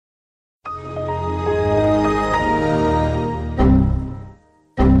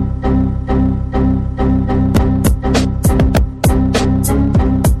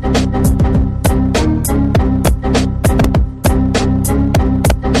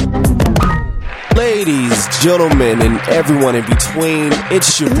gentlemen, and everyone in between,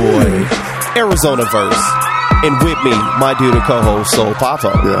 it's your boy, Arizona Verse. And with me, my dude and co-host, Soul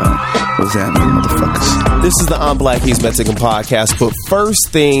Papo. Yeah, what's happening, motherfuckers? This is the I'm Black, He's Mexican podcast, but first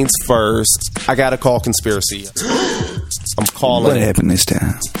things first, I gotta call conspiracy. I'm calling What happened this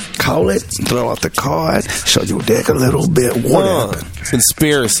time? Call it, throw out the card, show your dick a little bit. What happened?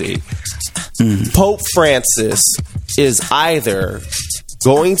 Conspiracy. Pope Francis is either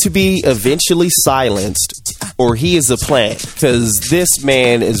going to be eventually silenced or he is a plant, because this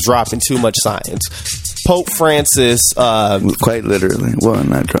man is dropping too much science. Pope Francis, Quite literally. Well,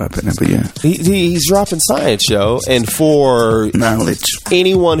 not dropping it, but yeah. he's dropping science, yo. And for Knowledge.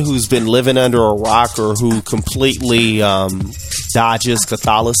 anyone who's been living under a rock or who completely dodges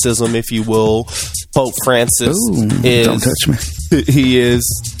Catholicism, if you will, Pope Francis is... Don't touch me. He is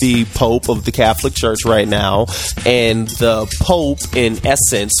the Pope of the Catholic Church right now, and the Pope, in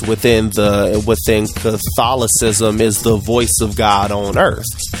essence, within Catholicism, is the voice of God on earth.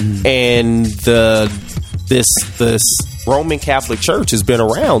 And this Roman Catholic Church has been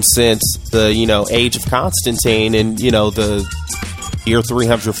around since the age of Constantine, and the year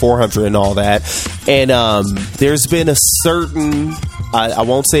 300, 400, and all that. And there's been a certain, I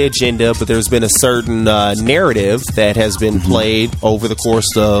won't say agenda, but there's been a certain narrative that has been played over the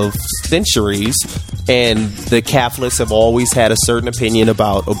course of centuries. And the Catholics have always had a certain opinion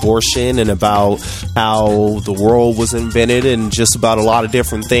about abortion and about how the world was invented and just about a lot of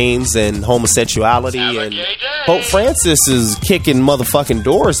different things and homosexuality. And Pope Francis is kicking motherfucking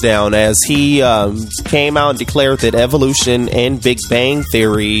doors down as he came out and declared that evolution and Big Bang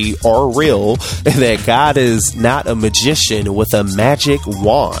Theory are real, and that God is not a magician with a magic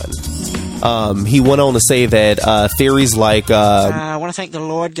wand. He went on to say that theories like... I want to thank the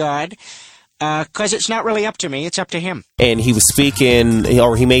Lord God, because it's not really up to me, it's up to him. And he was speaking,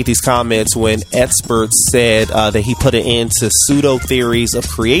 or he made these comments when experts said that he put an end to pseudo-theories of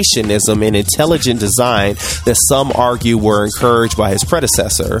creationism and intelligent design that some argue were encouraged by his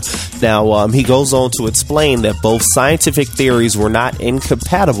predecessor. Now, he goes on to explain that both scientific theories were not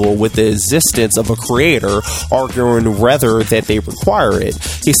incompatible with the existence of a creator, arguing rather that they require it.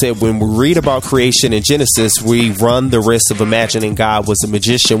 He said, when we read about creation in Genesis, we run the risk of imagining God was a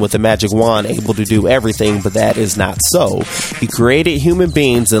magician with a magic wand able to do everything, but that is not so. He created human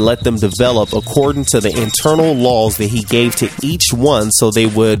beings and let them develop according to the internal laws that he gave to each one so they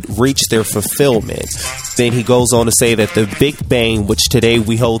would reach their fulfillment. Then he goes on to say that the Big Bang, which today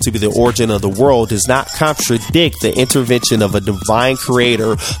we hold to be the origin of the world, does not contradict the intervention of a divine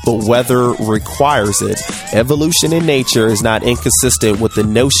creator, but whether requires it. Evolution in nature is not inconsistent with the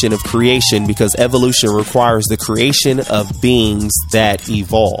notion of creation, because evolution requires the creation of beings that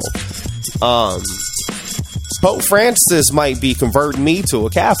evolve. Pope Francis might be converting me to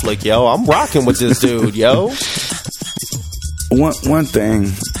a Catholic, yo. I'm rocking with this dude, yo. One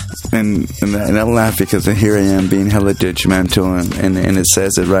thing, and I laugh because here I am being hella judgmental, and it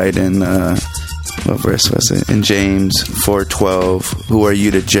says it right in what verse was it? In James 4:12. Who are you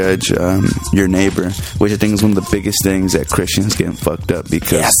to judge your neighbor? Which I think is one of the biggest things that Christians get fucked up,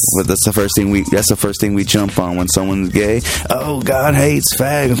 because that's the first thing we jump on when someone's gay. Oh, God hates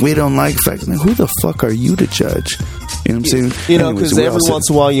fags. We don't like fags. Man, who the fuck are you to judge? You know what I'm saying? Because every once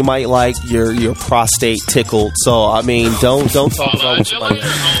in a while you might like your prostate tickled. So I mean, don't talk about what you like. You know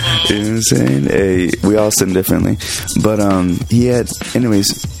what I'm saying? Hey, we all sin differently, but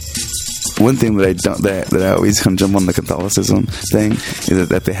anyways. One thing that I always come jump on the Catholicism thing is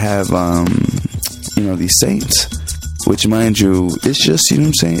that they have these saints, which, mind you, it's just, you know what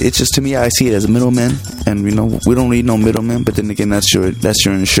I'm saying, it's just, to me, I see it as middlemen, and we don't need no middlemen, but then again, that's your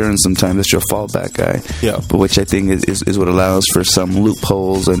insurance sometimes, that's your fallback guy. Yeah. But which I think is what allows for some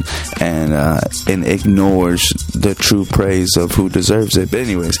loopholes and ignores the true praise of who deserves it. But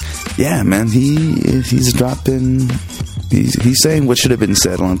anyways, yeah, man, he's dropping. He's saying what should have been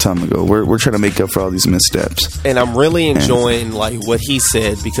said a long time ago. We're trying to make up for all these missteps. And I'm really enjoying what he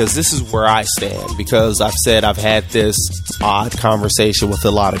said, because this is where I stand. Because I've had this odd conversation with a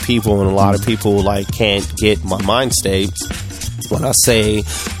lot of people, and a lot of people can't get my mind state when I say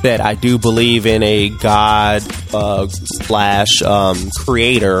that I do believe in a God /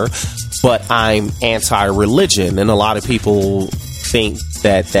 creator, but I'm anti-religion, and a lot of people think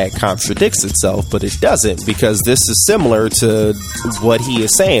that contradicts itself, but it doesn't, because this is similar to what he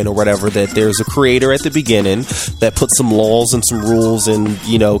is saying or whatever, that there's a creator at the beginning that put some laws and some rules and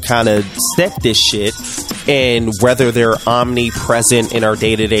kind of set this shit, and whether they're omnipresent in our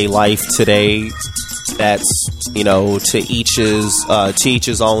day-to-day life today that's, you know, to each his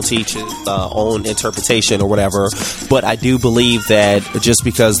own interpretation or whatever. But I do believe that just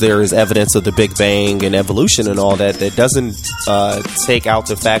because there is evidence of the Big Bang and evolution and all that, that doesn't take out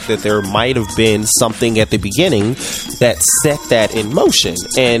the fact that there might have been something at the beginning that set that in motion.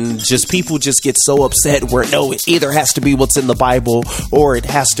 And just people just get so upset where no, it either has to be what's in the Bible or it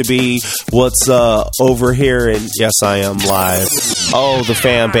has to be what's over here. And yes, I am live. Oh, the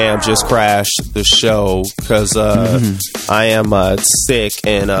Fam Bam just crashed the show because I am sick,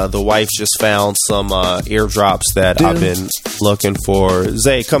 and the wife just found some eardrops that I've been looking for.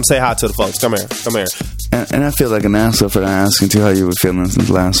 Zay, come say hi to the folks. Come here. And I feel like an asshole for asking too how you were feeling since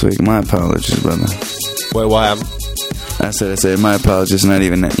last week. My apologies, brother. Wait, what happened? I said, my apologies. You're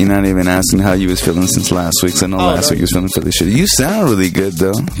not even asking how you was feeling since last week. So I know last week you was feeling pretty shitty. You sound really good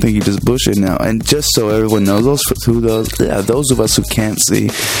though. I think you just bullshit now. And just so everyone knows, those of us who can't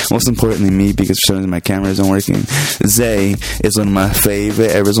see, most importantly me, because for some reason my camera isn't working. Zay is one of my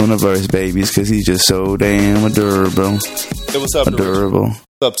favorite Arizona verse babies because he's just so damn adorable. Hey, what's up, adorable?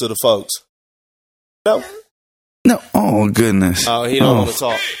 What's up to the folks? No, oh goodness! Oh, he don't want to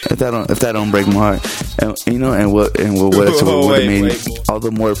talk. If that don't break my heart, and you know, and what would have made all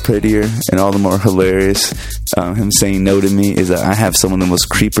the more prettier and all the more hilarious, him saying no to me is that I have some of the most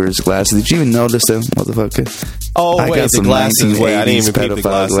creepers glasses. Did you even notice them, motherfucker? Oh, I got some glasses. Wait, I didn't even peep the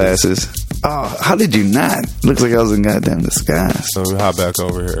glasses. Oh, how did you not? Looks like I was in goddamn disguise. So let me hop back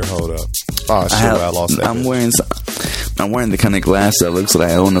over here. Hold up. Oh shit! I lost that. I'm wearing the kind of glass that looks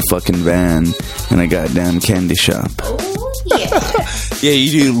like I own a fucking van in a goddamn candy shop. Oh, yeah. Yeah,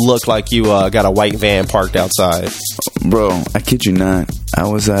 you do look like you got a white van parked outside. Bro, I kid you not. I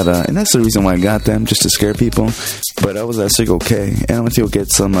was at, and that's the reason why I got them, just to scare people. But I was at Circle K, and I went to go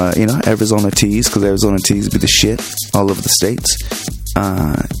get some, Arizona teas, because Arizona teas be the shit all over the states.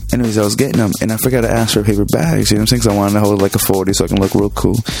 Anyways, I was getting them, and I forgot to ask for paper bags, you know what I'm saying? Because I wanted to hold like a 40 so I can look real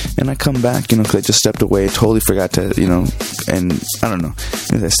cool. And I come back, because I just stepped away, totally forgot to, and I don't know.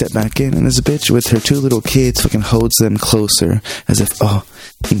 And I step back in, and this bitch with her two little kids fucking holds them closer as if, oh,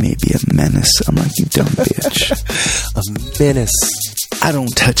 he may be a menace. I'm like, you dumb bitch. A menace. I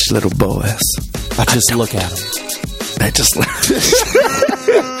don't touch little boys. I just look at them. I just look.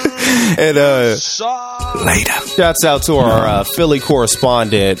 And later. Shouts out to our Philly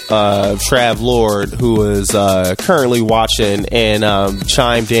correspondent, Trav Lord, who is currently watching and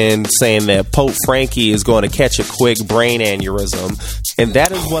chimed in saying that Pope Frankie is going to catch a quick brain aneurysm. And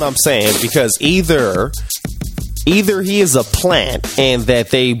that is what I'm saying, because either he is a plant and that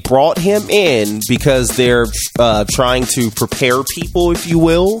they brought him in because they're trying to prepare people, if you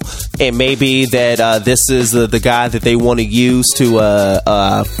will, and maybe that this is the guy that they want to use to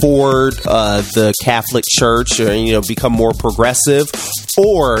forward the Catholic Church or become more progressive,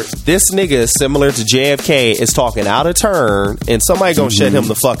 or this nigga, similar to JFK, is talking out of turn and somebody gonna shut him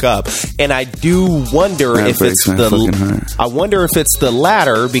the fuck up. And I do wonder if it's the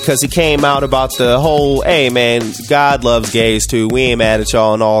latter, because he came out about the whole, hey man, God loves gays too, we ain't mad at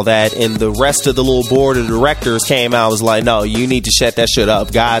y'all and all that, and the rest of the little board of directors came out and was like, no, you need to shut that shit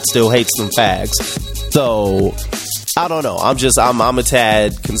up, God still hates them fags. So I don't know, I'm a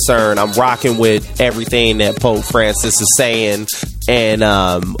tad concerned. I'm rocking with everything that Pope Francis is saying, and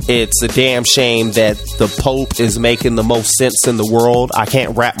it's a damn shame that the Pope is making the most sense in the world. I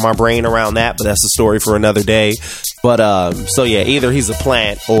can't wrap my brain around that, but that's a story for another day. But so yeah, either he's a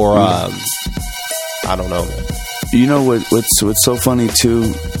plant or I don't know. You know what's so funny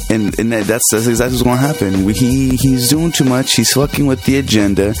too, and that's exactly what's going to happen. He's doing too much. He's fucking with the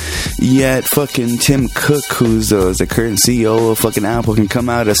agenda. Yet fucking Tim Cook, who's the current CEO of fucking Apple, can come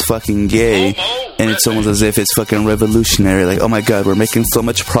out as fucking gay, and it's almost as if it's fucking revolutionary. Like, oh my god, we're making so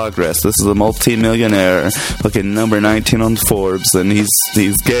much progress. This is a multi-millionaire, fucking number 19 on Forbes, and he's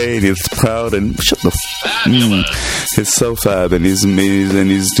gay and he's proud and shut the. He's so fab, and he's amazing, and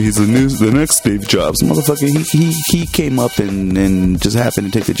he's the next Steve Jobs, motherfucker. He came up and just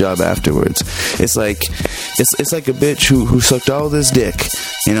happened to take the job afterwards. It's like a bitch who sucked all this dick,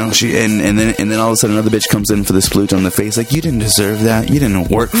 she and then all of a sudden another bitch comes in for this flute on the face, like, you didn't deserve that, you didn't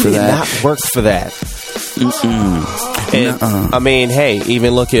work for that. Not work for that. And I mean, hey,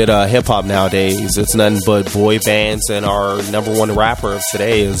 even look at hip hop nowadays. It's nothing but boy bands, and our number one rapper of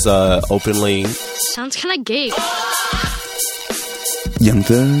today is openly. Sounds kind of gay. Young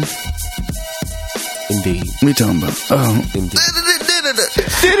Thug. Indeed. What are you talking about? Oh. Indeed.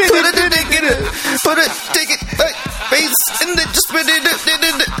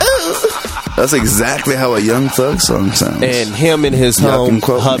 That's exactly how a Young Thug song sounds. And him and his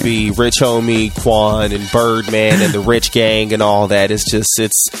hubby, Rich Homie, Quan, and Birdman, and the Rich Gang, and all that. It's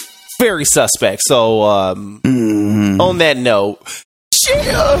very suspect. So, on that note,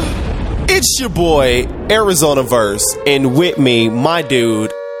 it's your boy, Arizona Verse, and with me, my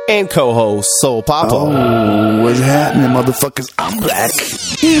dude and co-host, Soul Papa. Oh, what's happening, motherfuckers? I'm black.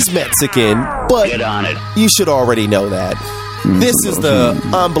 He's Mexican, but get on it. You should already know that. This is the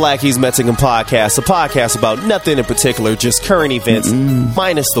I'm Black, He's Mexican podcast, a podcast about nothing in particular, just current events,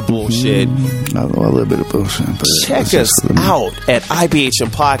 minus the bullshit. A little bit of bullshit. But check us out at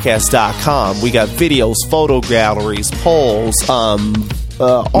ibhnpodcast.com. We got videos, photo galleries, polls, all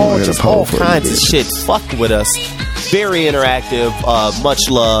kinds of shit. Fuck with us. Very interactive,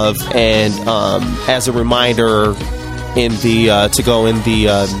 much love, and as a reminder, in the to go in the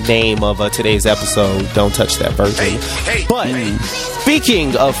name of today's episode, don't touch that virgin. But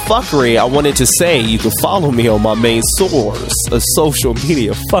speaking of fuckery, I wanted to say you can follow me on my main source of social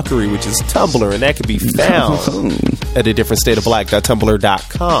media fuckery, which is Tumblr, and that can be found at a different state of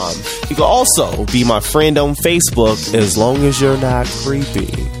black.tumblr.com. You can also be my friend on Facebook as long as you're not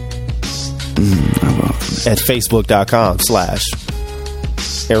creepy at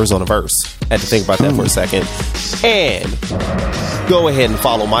facebook.com/ArizonaVerse. Had to think about that for a second. And go ahead and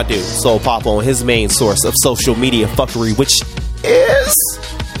follow my dude, Soul Papa, on his main source of social media fuckery, which is...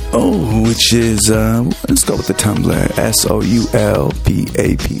 let's go with the Tumblr,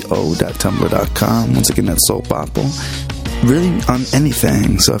 soulpapo.tumblr.com. Once again, that's Soul Papa. Really on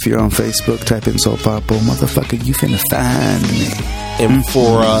anything. So if you're on Facebook, type in Soul Papa, motherfucker, you finna find me. And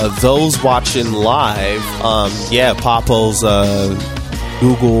for those watching live, Papo's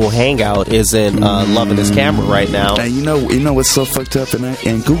Google Hangout isn't loving his camera right now. And you know what's so fucked up,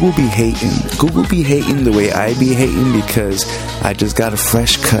 and Google be hating. Google be hating the way I be hating because I just got a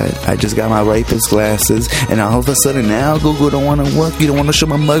fresh cut. I just got my rapist glasses, and all of a sudden now Google don't want to work. You don't want to show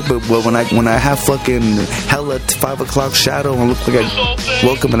my mug, but when I have fucking hella 5 o'clock shadow and look like I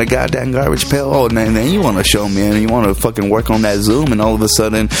woke up in a goddamn garbage pail, oh, then you want to show me and you want to fucking work on that Zoom, and all of a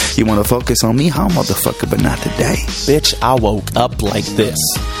sudden you want to focus on me, how motherfucker, but not today. Bitch, I woke up like this.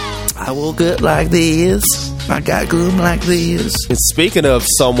 I woke up like this. I got good like this. And speaking of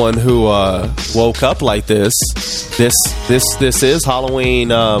someone who woke up like this is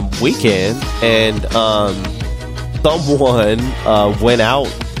Halloween weekend, and someone went out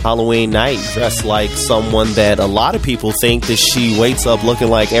Halloween night dressed like someone that a lot of people think that she wakes up looking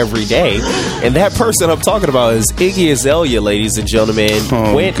like every day. And that person I'm talking about is Iggy Azalea, ladies and gentlemen.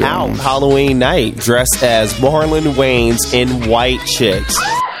 Went out Halloween night dressed as Marlon Wayans in White Chicks.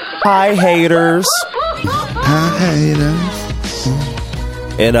 Hi, haters. Hi, haters.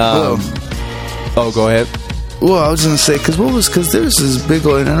 And go ahead. Well, I was gonna say, because there's this big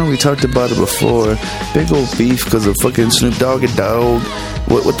old, and I know we talked about it before, big old beef because of fucking Snoop Dogg and Dogg.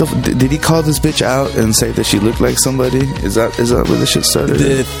 What did he call this bitch out and say that she looked like somebody? Is that where this shit started?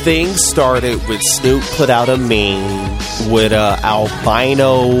 The thing started with Snoop put out a meme with a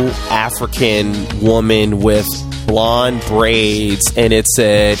albino African woman with blonde braids, and it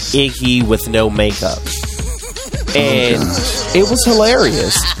said Iggy with no makeup. And it was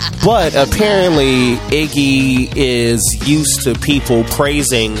hilarious. But apparently Iggy is used to people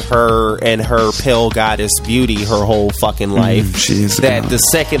praising her and her pale goddess beauty her whole fucking life. That the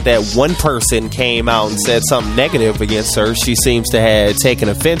second that one person came out and said something negative against her, she seems to have taken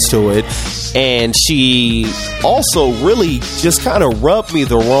offense to it. And she also really just kind of rubbed me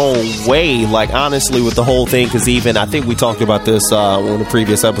the wrong way, like honestly, with the whole thing. Because even, I think we talked about this on the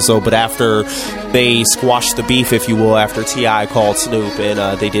previous episode, but after they squashed the beef, if you will, after T.I. called Snoop and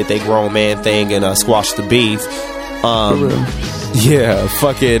they did their grown man thing and squashed the beef.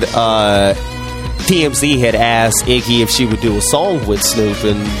 Fucking TMZ had asked Iggy if she would do a song with Snoop,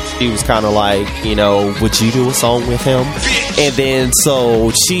 and she was kind of like, would you do a song with him? And then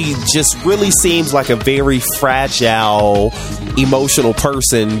so she just really seems like a very fragile, emotional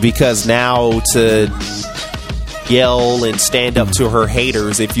person, because now to yell and stand up to her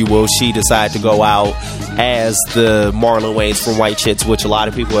haters, if you will, she decided to go out as the Marlon Wayans from White Chicks, which a lot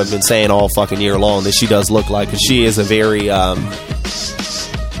of people have been saying all fucking year long that she does look like, because she is a very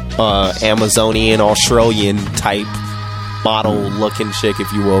Amazonian, Australian type model looking chick, if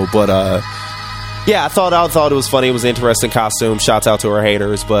you will. But I thought it was funny. It was an interesting costume. Shouts out to her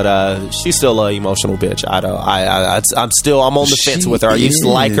haters, but she's still an emotional bitch. I'm on the fence with her. I used to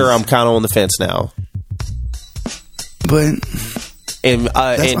like her. I'm kind of on the fence now. But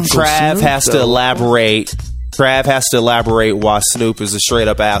Trav has to elaborate. Trav has to elaborate why Snoop is a straight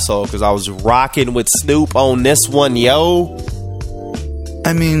up asshole, because I was rocking with Snoop on this one, yo.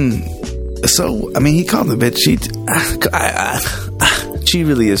 I mean, he called the bitch. she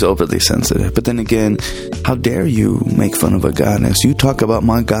really is overly sensitive. But then again, how dare you make fun of a goddess? You talk about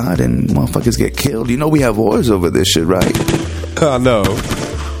my God and motherfuckers get killed. You know we have wars over this shit, right? I know.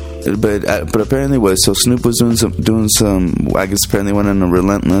 But apparently what? So Snoop was doing some. I guess apparently went on a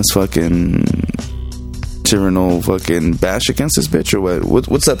relentless fucking tyrannical fucking bash against this bitch or what?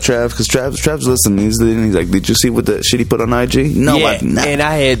 What's up, Trav? Because Trav's listening. He's like, did you see what the shit he put on IG? No, yeah, I've not. and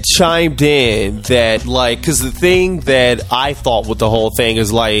I had chimed in that like, because the thing that I thought with the whole thing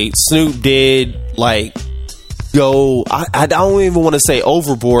is like Snoop did like go. I don't even want to say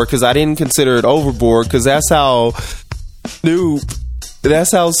overboard because I didn't consider it overboard because that's how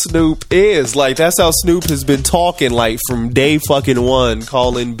Snoop is. Like, that's how Snoop has been talking, like, from day fucking one,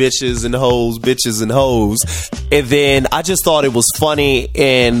 calling bitches and hoes. And then I just thought it was funny.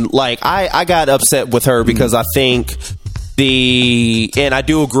 And, like, I got upset with her because I think and I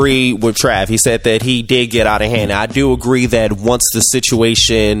do agree with Trav. He said that he did get out of hand. I do agree that once the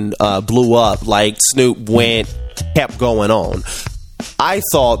situation blew up, like, Snoop kept going on. I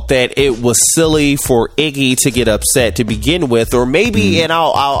thought that it was silly for Iggy to get upset to begin with, or maybe, and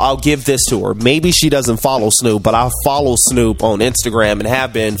I'll give this to her. Maybe she doesn't follow Snoop, but I follow Snoop on Instagram and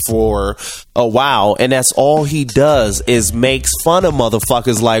have been for a while, and that's all he does is makes fun of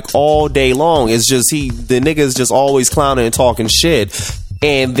motherfuckers like all day long. It's just the nigga's just always clowning and talking shit.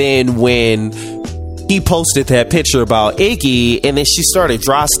 And then when he posted that picture about Iggy, and then she started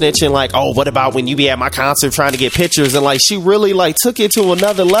dry snitching like, oh, what about when you be at my concert trying to get pictures? And like, she really like took it to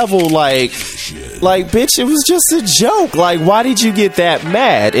another level. Like bitch, it was just a joke. Like, why did you get that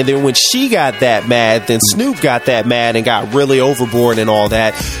mad? And then when she got that mad, then Snoop got that mad and got really overboard and all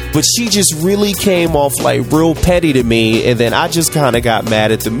that. But she just really came off like real petty to me. And then I just kind of got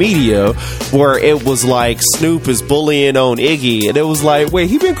mad at the media where it was like Snoop is bullying on Iggy, and it was like, wait,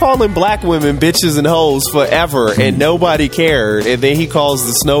 he been calling black women bitches and hoes forever and nobody cared, and then he calls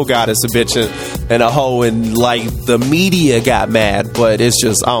the snow goddess a bitch and a hoe, and like the media got mad. But it's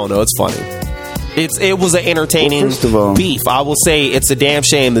just, I don't know, it's funny. It was an entertaining beef. I will say it's a damn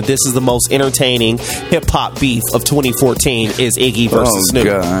shame that this is the most entertaining hip-hop beef of 2014 is Iggy versus Snoop.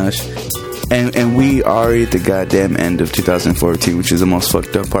 Oh gosh. And we are at the goddamn end of 2014, which is the most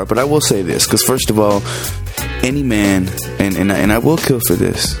fucked up part. But I will say this, because first of all, any man, and I will kill for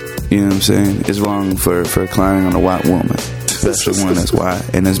this, you know what I'm saying, is wrong for clowning on a white woman, especially one that's white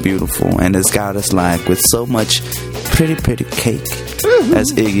and that's beautiful and that's got us like with so much pretty cake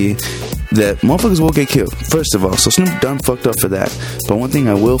as Iggy, that motherfuckers will get killed. First of all, so Snoop done fucked up for that. But one thing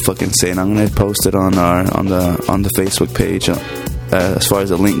I will fucking say, and I'm gonna post it on the Facebook page. As far as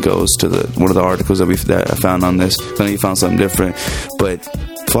the link goes to one of the articles that I found on this, I know you found something different, but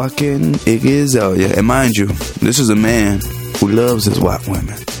fucking Iggy Azalea, and mind you, this is a man who loves his white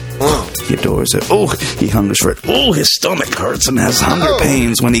women. He adores it. Oh, he hungers for it. Oh, his stomach hurts and has hunger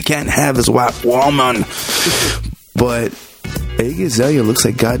pains when he can't have his white woman. But Iggy Azalea looks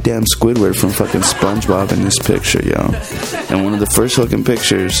like goddamn Squidward from fucking SpongeBob in this picture, yo. And one of the first fucking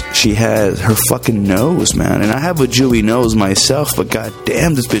pictures, she has her fucking nose, man. And I have a Jewy nose myself, but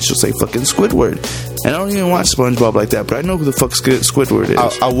goddamn, this bitch looks like fucking Squidward. And I don't even watch SpongeBob like that, but I know who the fuck Squidward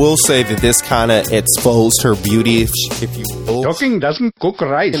is. I will say that this kind of exposed her beauty, if you will. Talking doesn't cook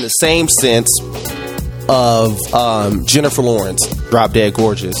rice. In the same sense of Jennifer Lawrence, Drop Dead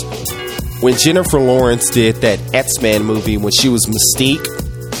Gorgeous. When Jennifer Lawrence did that X-Men movie when she was Mystique,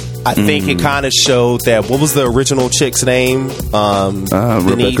 I think it kind of showed that, what was the original chick's name?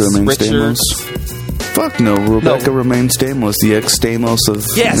 Rebecca Remains Stamos. Fuck no, Rebecca Remains Stamos, the ex-Stamos of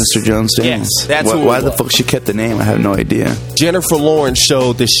Mr. John Stamos. Yes, that's why the fuck she kept the name, I have no idea. Jennifer Lawrence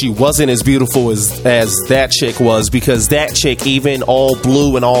showed that she wasn't as beautiful as that chick was, because that chick, even all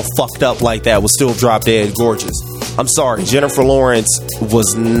blue and all fucked up like that, was still Drop Dead Gorgeous. I'm sorry, Jennifer Lawrence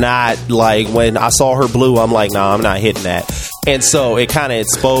was not, like, when I saw her blue, I'm like, nah, I'm not hitting that. And so it kind of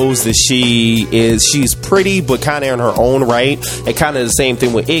exposed that she's pretty, but kind of in her own right. And kind of the same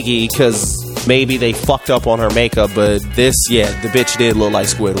thing with Iggy, because maybe they fucked up on her makeup, but the bitch did look like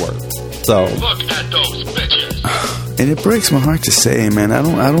Squidward. So look at those bitches. And it breaks my heart to say, man, I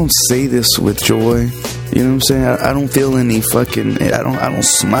don't say this with joy. You know what I'm saying? I don't feel any fucking, I don't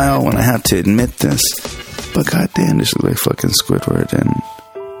smile when I have to admit this. But goddamn, this looks like fucking Squidward, and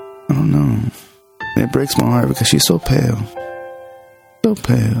I don't know. It breaks my heart because she's so pale. So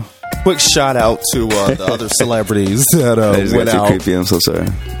pale. Quick shout out to the other celebrities that went out. Creepy. I'm so sorry.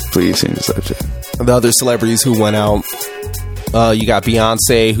 Please change the subject. The other celebrities who went out. You got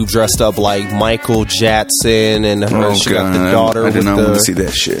Beyonce, who dressed up like Michael Jackson, and she got the daughter. I did not want to see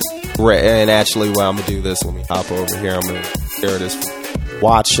that shit. And actually, well, I'm gonna do this. Let me hop over here. I'm gonna share this.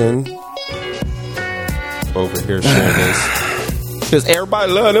 Watching over here, share this. Because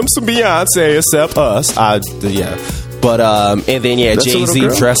everybody love them some Beyonce except us. Yeah. But, and then, yeah, That's a little Jay-Z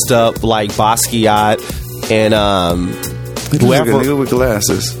girl? dressed up like Basquiat and, Whoever whoever. like a nigga with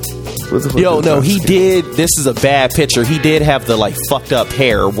glasses. What the fuck Yo, is no, Basquiat? he did. This is a bad picture. He did have the like fucked up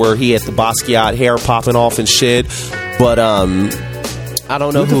hair where he had the Basquiat hair popping off and shit. But I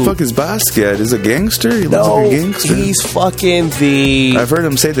don't know What who. the fuck is Basquiat? Is a gangster? He looks No, like a gangster. he's fucking the. I've heard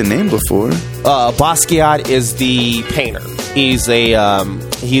him say the name before. Basquiat is the painter. He's a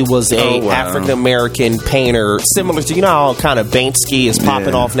he was a Oh, wow. African American painter, similar to, you know how kind of Banksy is popping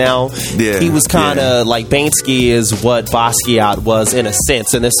Yeah. off now. Yeah, he was kind of yeah. like Banksy is what Basquiat was in a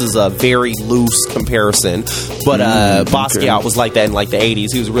sense, and this is a very loose comparison. But Basquiat okay. was like that in like the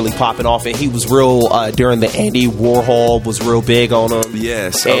 80s. He was really popping off, and he was real during the Andy Warhol was real big on him.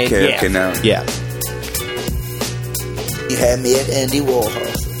 Yes. And Okay. yeah, Okay. Now. yeah. You had me at Andy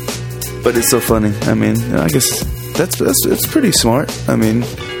Warhol. But it's so funny. I mean, I guess that's it's pretty smart. I mean,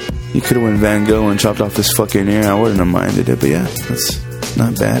 you could have went Van Gogh and chopped off his fucking ear. I wouldn't have minded it. But yeah, that's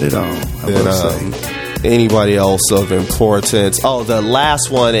not bad at all. I will say. Anybody else of importance? Oh, the last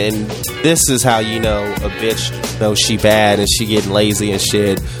one, and this is how you know a bitch knows she bad and she getting lazy and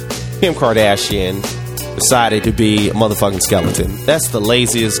shit. Kim Kardashian decided to be a motherfucking skeleton. That's the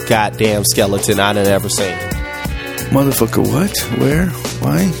laziest goddamn skeleton I've ever seen. Motherfucker, what? Where?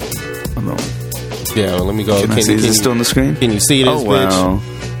 Why? Hold on. Yeah, well, let me go. Can I see? Is it still on the screen? Can you see this, Oh wow!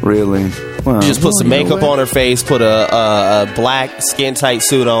 bitch? Really? Wow. She just put some Well, you know makeup what? on her face, put a black skin tight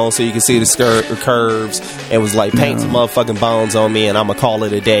suit on so you can see the skirt, the curves, and was like, paint some motherfucking bones on me, and I'm gonna call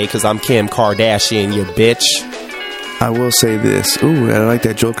it a day because I'm Kim Kardashian, you bitch. I will say this. Ooh, I like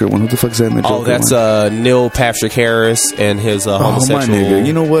that Joker one. Who the fuck is that in the Joker Oh, that's one? Neil Patrick Harris and his Oh, my homosexual. nigga.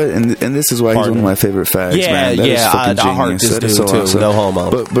 You know what? And this is why he's one partner. of my favorite fags, Yeah, man. That is yeah, fucking I heart genius. this That is dude, so too. awesome. No homo.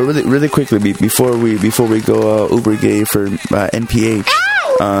 But really quickly, before we go uber gay for NPH,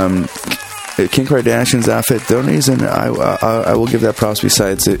 Kim Kardashian's outfit. The only reason I will give that props,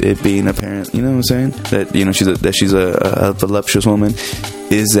 besides it being apparent, you know what I'm saying, that you know she's a voluptuous woman,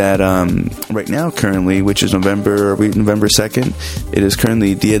 is that right now currently, which is November 2nd, it is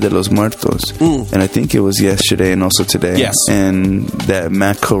currently Dia de los Muertos, and I think it was yesterday and also today. Yes. And that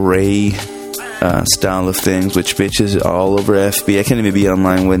Macaray style of things, which bitches all over FB. I can't even be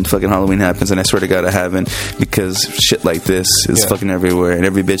online when fucking Halloween happens, and I swear to God I haven't, because shit like this is fucking everywhere, and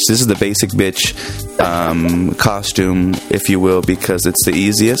every bitch, this is the basic bitch costume, if you will, because it's the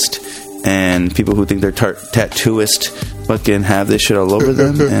easiest, and people who think they're tattooist fucking have this shit all over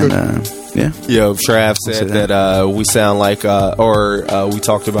them, and yeah. Yo, Trav said that. that we sound like, we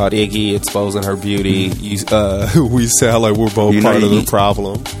talked about Iggy exposing her beauty. We sound like we're both You know, part of the you-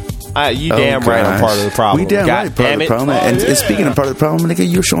 problem. You damn right I'm part of the problem. We damn God right part damn of the it. problem. Oh, And yeah. speaking of part of the problem, nigga,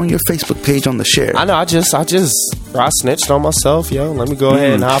 you're showing your Facebook page on the share. I know. I snitched on myself, yo. Let me go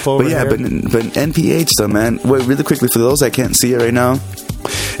ahead and hop over But yeah, here. but NPH though, man. Wait, really quickly, for those that can't see it right now,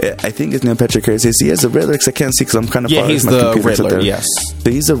 I think it's Neil Patrick Harris. He has the Riddler, because I can't see because I'm kind of Yeah, he's the Riddler, yes. So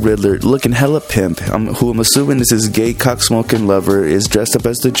he's a Riddler, looking hella pimp. Who I'm assuming is his gay cock smoking lover, is dressed up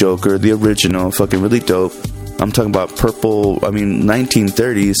as the Joker, the original, fucking really dope. I'm talking about purple. I mean,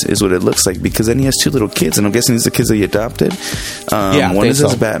 1930s is what it looks like, because then he has two little kids, and I'm guessing these are the kids that he adopted. Yeah, I one think is so.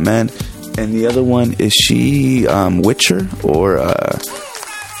 as Batman, and the other one is she Witcher or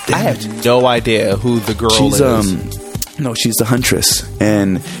I have no idea who the girl she's is. no, she's the Huntress,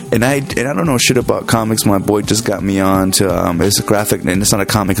 and I don't know shit about comics. My boy just got me on to it's a graphic, and it's not a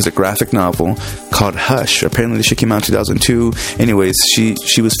comic, it's a graphic novel called Hush. Apparently, this shit came out in 2002. Anyways,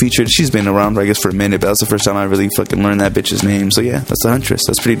 she was featured. She's been around, I guess, for a minute, but that's the first time I really fucking learned that bitch's name. So yeah, that's the Huntress.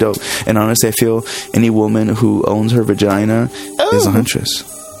 That's pretty dope. And honestly, I feel any woman who owns her vagina is a Huntress,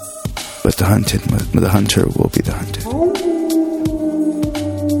 but the hunter will be the hunted.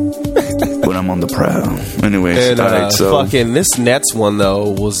 When I'm on the prowl. Anyways, And alright, so fucking this Nets one though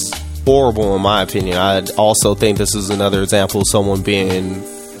was horrible in my opinion. I also think this is another example of someone being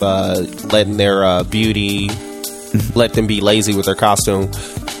letting their beauty let them be lazy with their costume.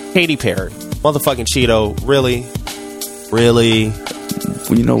 Katy Perry, motherfucking Cheeto, really,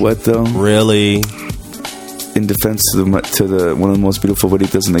 you know what though? really. In defense to the one of the most beautiful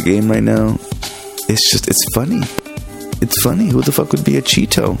bonitas in the game right now, it's funny. It's funny. Who the fuck would be a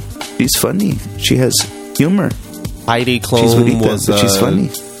Cheeto? She's funny. She has humor. Heidi She's Klum bonita, was. but she's funny.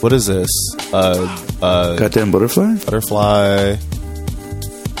 What is this? Goddamn butterfly. Butterfly.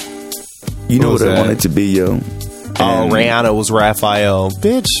 You know was what I that? wanted to be, yo. Oh, And- Rihanna was Raphael.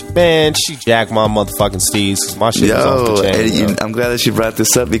 Bitch, man, she jacked my motherfucking steez. My shit was off the chain. and I'm glad that she brought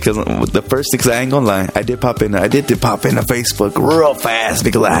this up, because the first thing, because I ain't gonna lie, I did pop into Facebook real fast,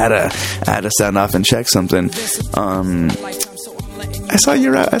 because I had to sound off and check something. I saw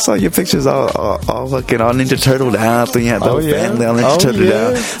your pictures all fucking all Ninja Turtled out. And you had the whole family all Ninja Turtled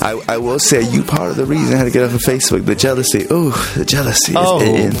out. I will say, you part of the reason I had to get off of Facebook. The jealousy. Ooh, the jealousy.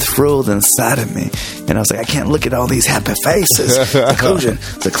 It enthralled inside of me. And I was like, I can't look at all these happy faces.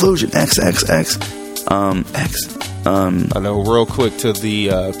 Seclusion. X. I know. Real quick to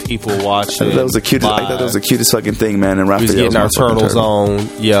the people watching. I thought that was the cutest fucking thing, man. And Raphael was getting our turtles on.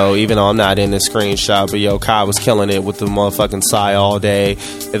 Yo, even though I'm not in the screenshot, but yo, Kai was killing it with the motherfucking Psy all day.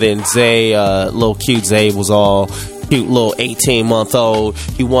 And then Zay, little cute Zay was all cute, little 18-month-old.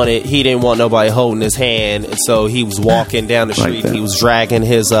 He didn't want nobody holding his hand, and so he was walking down the street. He was dragging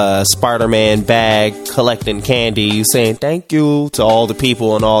his Spider-Man bag, collecting candy, saying thank you to all the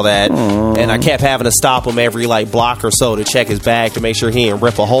people and all that. Aww. And I kept having to stop him every block or so to check his bag to make sure he didn't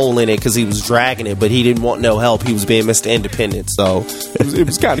rip a hole in it, because he was dragging it, but he didn't want no help. He was being Mr. Independent, so it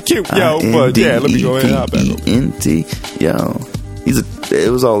was kind of cute, yo. But yeah, let me go ahead and hop back over. Yo,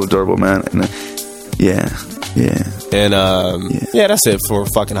 it was all adorable, man. And, yeah. And that's it for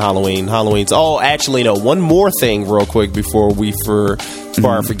fucking Halloween. Halloween's. Oh, actually, no. One more thing, real quick, before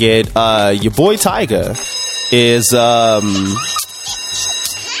I forget. Your boy Tyga is liar,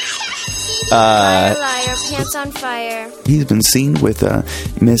 pants on fire. He's been seen with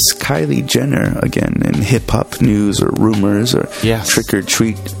Miss Kylie Jenner again in hip hop news or rumors or trick or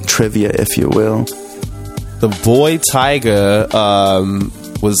treat trivia, if you will. The boy Tyga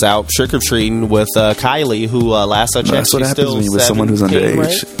was out trick or treating with Kylie, who last I checked, that's what happens when you're with someone who's underage.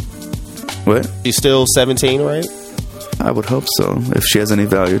 Right? What? She's still 17, right? I would hope so. If she has any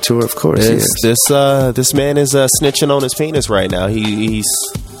value to her, of course. This man is snitching on his penis right now. He's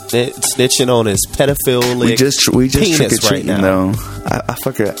snitching on his pedophilic. We just penis trick or treating right now. though. I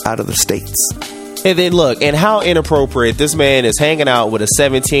fuck her out of the States. And then look, and how inappropriate, this man is hanging out with a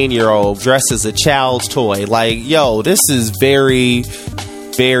 17-year-old dressed as a child's toy. Like, yo, this is very,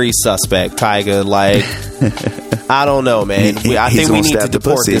 very suspect, Tyga. Like, I don't know, man. I think we need to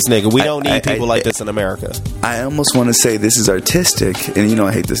deport this nigga. We don't need people like this in America. I almost want to say this is artistic, and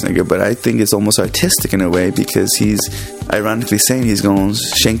I hate this nigga, but I think it's almost artistic in a way, because he's ironically saying he's going to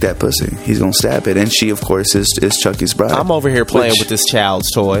shank that pussy. He's going to stab it, and she, of course, is Chucky's bride. I'm over here playing with this child's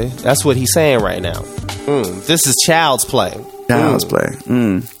toy. That's what he's saying right now. This is child's play. Child's play.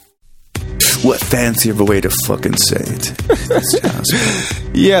 What fancier of a way to fucking say it.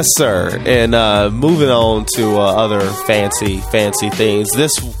 Yes, sir. And moving on to other fancy things.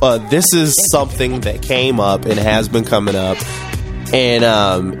 This is something that came up and has been coming up.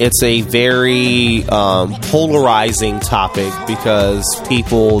 And it's a very polarizing topic, because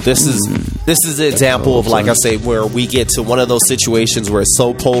people, this is an example of, like I say, where we get to one of those situations where it's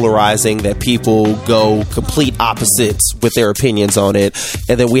so polarizing that people go complete opposites with their opinions on it,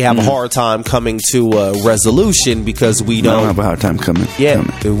 and then we have a hard time coming to a resolution because we don't have a hard time coming. We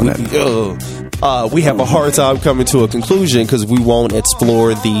have a hard time coming to a conclusion because we won't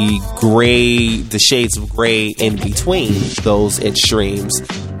explore the shades of gray in between those extremes.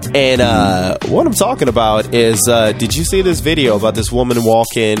 And what I'm talking about is, did you see this video about this woman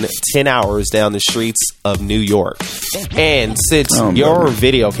walking 10 hours down the streets of New York? And since your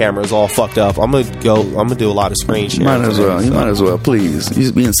video camera is all fucked up, I'm gonna do a lot of screen sharing. You might as well, please.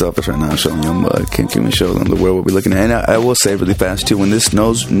 You're being selfish right now, showing your mug. Can we show them the world we'll be looking at? And I will say really fast too, when this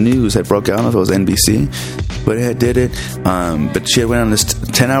news had broke out, I don't know if it was NBC, but it did it. But she went on this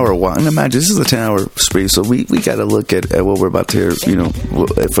 10-hour walk. And imagine, this is a 10-hour spree, so we got to look at what we're about to hear,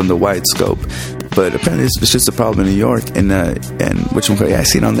 from the wide scope. But apparently it's just a problem in New York, and which one? Yeah, I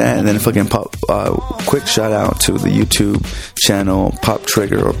seen on that, and then a fucking quick shout out to the YouTube channel Pop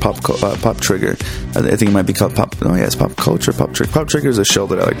Trigger or Pop Trigger. I think it might be called Pop. Oh yeah, it's Pop Culture. Pop Trigger. Pop Trigger is a show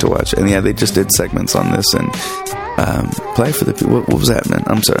that I like to watch, and yeah, they just did segments on this and play for the people. What was happening?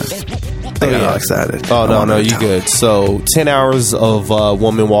 I'm sorry. I got all excited. Oh, no, you good. So 10 hours of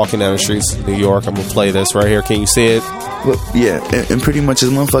woman walking down the streets of New York. I'm gonna play this right here. Can you see it? Well, yeah, and pretty much as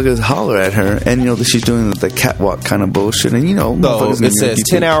motherfuckers holler at her, and she's doing the catwalk kind of bullshit, and motherfuckers. It says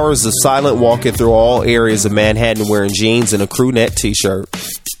 10 hours of silent walking through all areas of Manhattan wearing jeans and a crew neck t-shirt.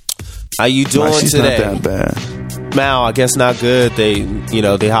 How you doing today? Not that bad. Mal, I guess not good. They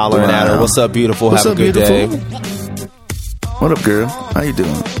hollering at her. What's up, beautiful? Have a good day. What up, girl? How you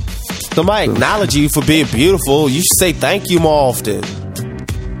doing? Somebody acknowledge you for being beautiful. You should say thank you more often.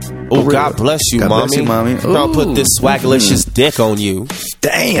 Oh, God bless you, mommy. I'll put this swagalicious dick on you.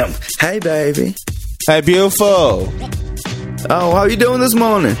 Damn. Hey, baby. Hey, beautiful. Oh, how you doing this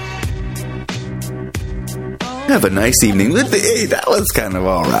morning? Have a nice evening. Hey, that was kind of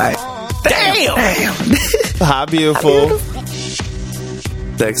all right. Damn. Hi, beautiful.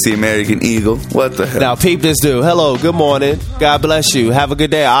 Sexy American Eagle. What the hell? Now, peep this dude. Hello, good morning. God bless you. Have a good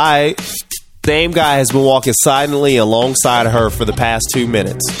day. All right. Same guy has been walking silently alongside of her for the past 2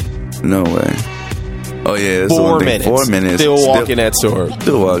 minutes. No way. Oh, yeah. That's 4 minutes. 4 minutes. Still walking next to her.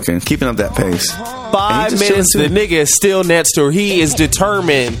 Still walking. Keeping up that pace. 5 minutes. The nigga is still next to her. He is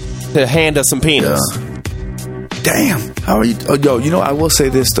determined to hand us some penis. Yeah. Damn. How are you? Oh, yo, you know, I will say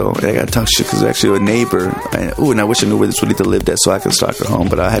this, though. I got to talk shit because actually a neighbor. And I wish I knew where this Juanita lived at so I could stalk her home,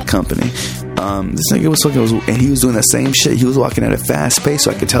 but I had company. This nigga was fucking, and he was doing the same shit. He was walking at a fast pace,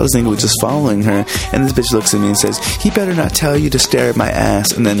 so I could tell this nigga was just following her. And this bitch looks at me and says, "He better not tell you to stare at my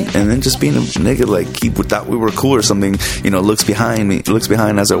ass." And then just being a nigga like he thought we were cool or something. You know, looks behind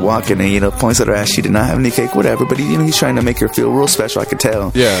as they're walking, and points at her ass. She did not have any cake, whatever. But he's trying to make her feel real special. I could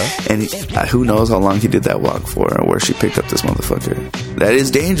tell. Yeah. And who knows how long he did that walk for, or where she picked up this motherfucker. That is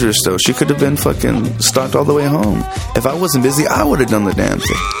dangerous, though. She could have been fucking stalked all the way home. If I wasn't busy, I would have done the damn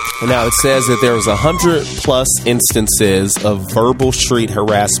thing. Now, it says that there was 100+ instances of verbal street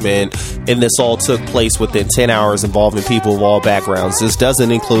harassment, and this all took place within 10 hours involving people of all backgrounds. This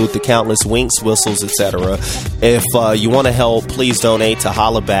doesn't include the countless winks, whistles, etc. If you want to help, please donate to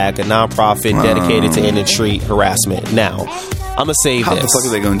Holla Back, a nonprofit dedicated to ending street harassment. Now, I'm going to say How this. the fuck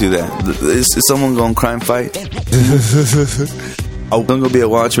are they going to do that? Is someone going to crime fight? I'm going to be a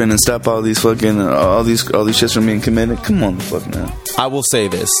watchman and stop all these fucking all these shits from being committed. Come on, the fuck now. I will say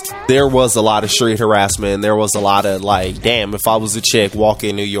this: there was a lot of street harassment. There was a lot of damn, if I was a chick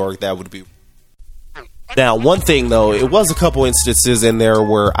walking in New York, that would be. Now, one thing though, it was a couple instances in there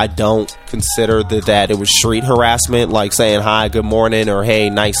where I don't consider that it was street harassment, like saying hi, good morning, or hey,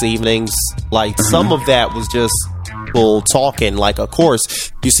 nice evenings. Some of that was just people talking. Of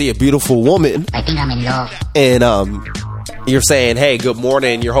course, you see a beautiful woman. I think I'm in love. And you're saying, hey, good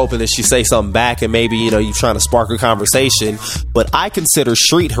morning. You're hoping that she say something back, and maybe, you're trying to spark a conversation. But I consider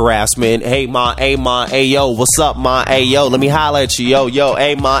street harassment, hey, ma, hey, yo, what's up, ma, hey, yo, let me holler at you, yo,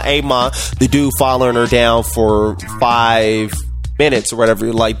 hey, ma, the dude following her down for 5 minutes or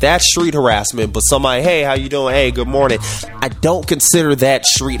whatever, that's street harassment. But somebody, hey, how you doing? Hey, good morning. I don't consider that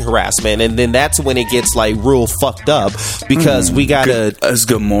street harassment. And then that's when it gets real fucked up, because we gotta is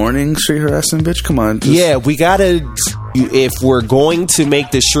good morning street harassment, bitch? Come on. Yeah, we gotta. If we're going to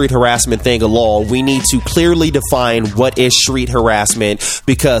make this street harassment thing a law, we need to clearly define what is street harassment,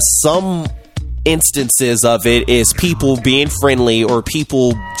 because some instances of it is people being friendly or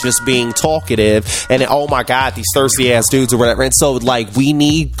people just being talkative, and oh my god, these thirsty ass dudes or whatever. And so we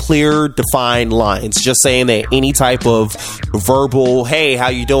need clear defined lines. Just saying that any type of verbal hey, how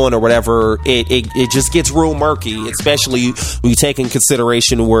you doing or whatever, it just gets real murky, especially when you take in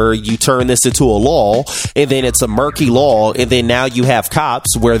consideration where you turn this into a law, and then it's a murky law, and then now you have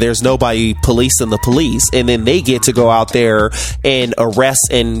cops where there's nobody policing the police, and then they get to go out there and arrest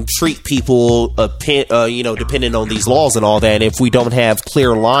and treat people depending on these laws and all that. And if we don't have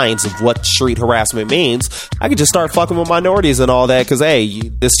clear lines of what street harassment means, I could just start fucking with minorities and all that, because hey,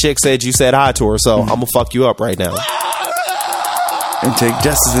 this chick said you said hi to her, so I'm gonna fuck you up right now. And take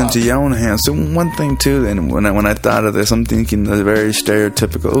justice into your own hands. So one thing too, and when I thought of this, I'm thinking the very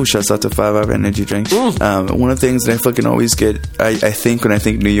stereotypical. Oh, shouts out to 5 Hour Energy Drink. One of the things that I fucking always get, I think when I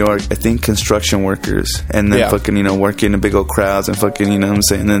think New York, I think construction workers, and then fucking working in big old crowds and fucking what I'm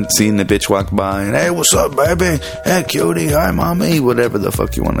saying, and then seeing the bitch walk by and hey, what's up, baby? Hey, cutie, hi, mommy, whatever the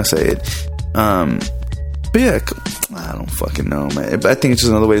fuck you want to say it. But yeah, I don't fucking know, man. But I think it's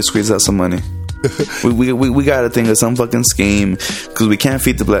just another way to squeeze out some money. we gotta think of some fucking scheme, because we can't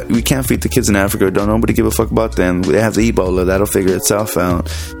feed the kids in Africa. Don't nobody give a fuck about them. They have the Ebola, that'll figure itself out.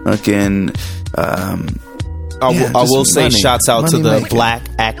 Fucking I will say money. Shouts out to the Money black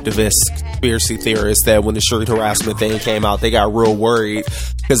activist conspiracy theorists that when the street harassment thing came out, they got real worried,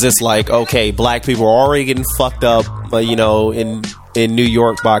 because it's okay, black people are already getting fucked up in New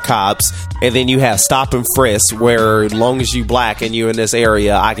York by cops, and then you have stop and frisk, where as long as you black and you in this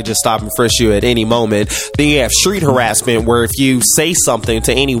area, I could just stop and frisk you at any moment. Then you have street harassment, where if you say something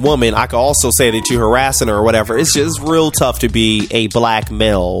to any woman, I could also say that you're harassing her or whatever. It's just real tough to be a black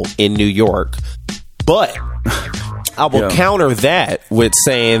male in New York. But I will counter that with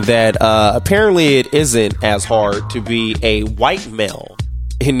saying that apparently it isn't as hard to be a white male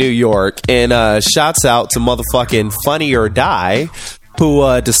in New York. And shouts out to motherfucking Funny or Die,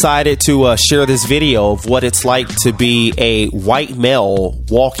 who decided to share this video of what it's like to be a white male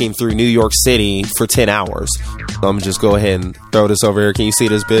walking through New York City for 10 hours. So I'm gonna just go ahead and throw this over here. Can you see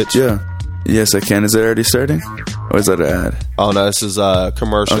this bitch? Yeah. Yes, I can. Is it already starting? Or is that an ad? Oh, no, this is a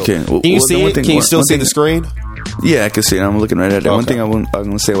commercial. Okay. Can you see it? Can you still see the screen? Yeah, I can see it. I'm looking right at it. Okay. One thing I'm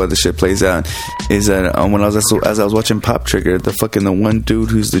going to say while this shit plays out is that when as I was watching Pop Trigger, the one dude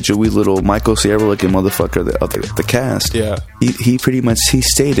who's the Jewy little Michael Cera looking motherfucker of the cast, Yeah. he pretty much he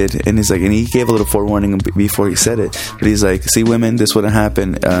stated, and he's like, and he gave a little forewarning before he said it, but he's like, see, women, this wouldn't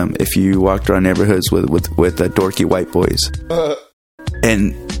happen if you walked around neighborhoods with dorky white boys,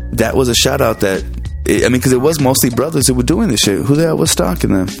 and that was a shout out that. Because it was mostly brothers who were doing this shit. Who the hell was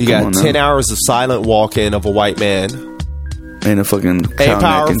stalking them? You got 10 hours of silent walking of a white man. In a fucking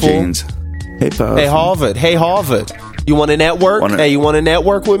cow neck and jeans. Hey, powerful. Hey, Harvard. You want to network? You want to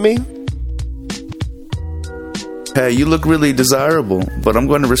network with me? Hey, you look really desirable, but I'm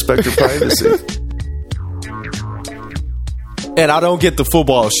going to respect your privacy. And I don't get the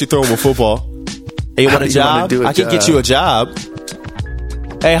football. She throw him a football. Hey, you want a job? I can get you a job.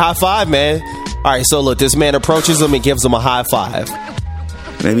 Hey, high five, man. All right, so look, this man approaches him and gives him a high five.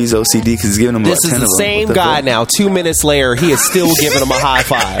 Maybe he's OCD because he's giving him this is the same guy now. 2 minutes later, he is still giving him a high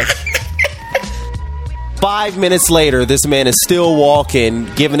five. 5 minutes later, this man is still walking,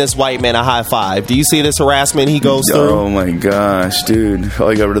 giving this white man a high five. Do you see this harassment he goes through? Oh my gosh, dude! Oh,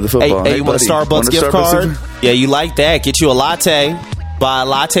 he got rid of the football. Hey, you want a Starbucks gift card? Yeah, you like that? Get you a latte. Buy a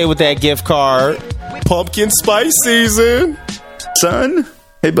latte with that gift card. Pumpkin spice season, son.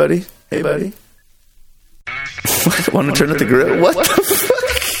 Hey, buddy. Want to turn up the grill? What the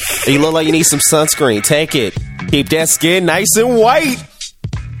fuck? You look like you need some sunscreen. Take it. Keep that skin nice and white.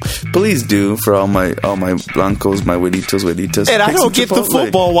 Please do for all my blancos, my huelitos. And I don't get the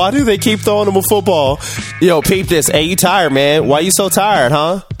football. Why do they keep throwing them a football? Yo, peep this. Hey, you tired, man? Why you so tired,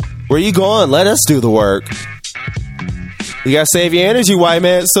 huh? Where you going? Let us do the work. You gotta save your energy, white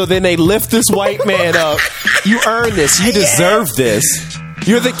man. So then they lift this white man up. You earned this. You deserve this.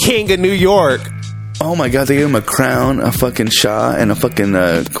 You're the king of New York. Oh my god, they gave him a crown, a fucking Shah, and a fucking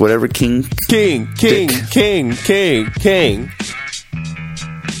whatever king.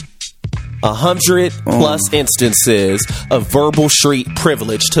 100 plus instances of verbal street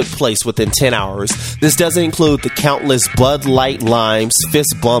privilege took place within 10 hours. This doesn't include the countless Bud Light limes,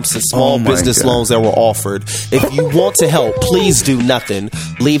 fist bumps, and small business loans that were offered. If you want to help, please do nothing.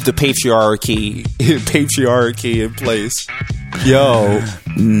 Leave the patriarchy in place. Yo,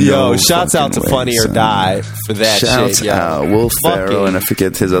 shouts out to Funny or Die for that shit. Shouts out Will Ferrell, and I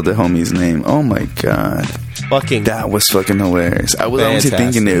forget his other homie's name. Oh my god. That was fucking hilarious. I was honestly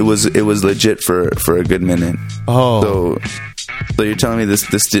thinking it was legit for a good minute. So you're telling me this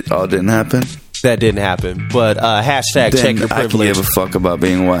all didn't happen? That didn't happen. But hashtag then check your privilege. I can give a fuck about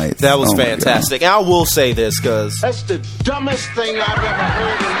being white. That was fantastic. And I will say this because that's the dumbest thing I've ever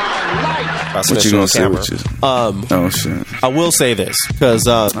heard in my life. What you gonna say? Oh shit! I will say this because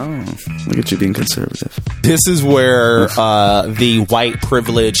look at you being conservative. This is where the white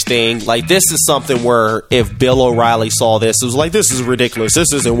privilege thing, like this is something where if Bill O'Reilly saw this, it was like, this is ridiculous.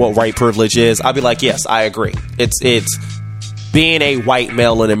 This isn't what white privilege is. I'd be like, yes, I agree. It's being a white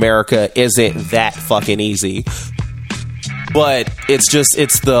male in America isn't that fucking easy. But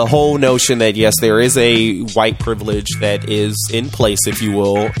it's the whole notion that yes, there is a white privilege that is in place, if you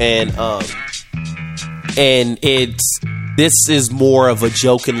will, and this is more of a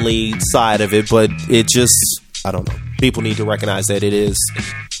jokingly side of it, but it just, I don't know. People need to recognize that it is,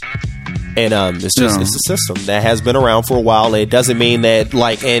 and it's a system that has been around for a while. And it doesn't mean that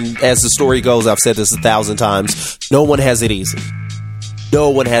and as the story goes, I've said this 1,000 times. No one has it easy. No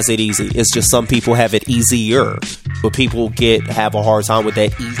one has it easy. It's just some people have it easier, but people have a hard time with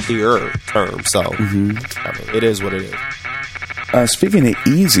that easier term. So it is what it is. Speaking of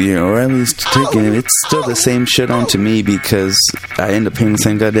easier, or at least taking it, it's still the same shit on to me because I end up paying the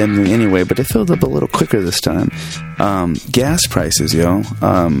same goddamn thing anyway, but it filled up a little quicker this time. Gas prices, yo.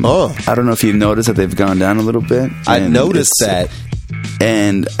 I don't know if you've noticed that they've gone down a little bit. I noticed that.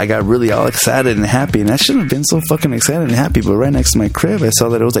 And I got really all excited and happy, and I shouldn't have been so fucking excited and happy, but right next to my crib, I saw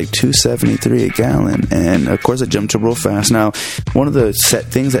that it was like $2.73 a gallon, and of course I jumped to real fast. Now, one of the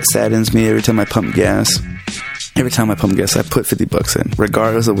things that saddens me every time I pump gas, I put $50 in,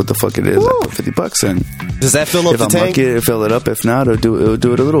 regardless of what the fuck it is. I put $50 in. Does that fill up the tank? If I'm lucky, it'll fill it up. If not, it'll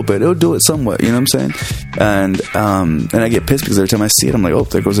do it a little bit. It'll do it somewhat. You know what I'm saying? And I get pissed because every time I see it, I'm like, oh,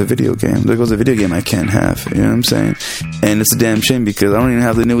 there goes a video game. There goes a video game I can't have. You know what I'm saying? And it's a damn shame because I don't even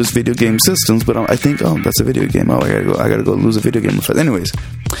have the newest video game systems. But I think, oh, that's a video game. Oh, I gotta go lose a video game. Anyways,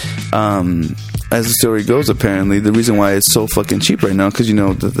 as the story goes, apparently the reason why it's so fucking cheap right now because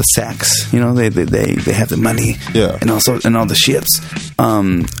the sacks, they have the money, and all the ships.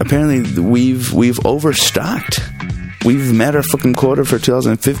 Apparently we've overstocked we've met our fucking quota for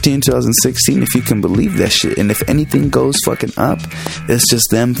 2015, 2016, if you can believe that shit. And if anything goes fucking up, it's just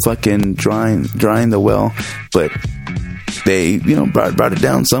them fucking drying the well. But they, brought it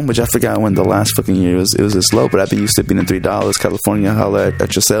down some, which I forgot when the last fucking year it was this low, but I've been used to being at $3. California, holla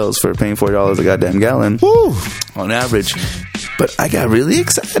at yourselves for paying $4 a goddamn gallon. Woo! On average. But I got really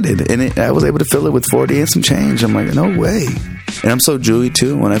excited, and I was able to fill it with 40 and some change. I'm like, no way. And I'm so Jewy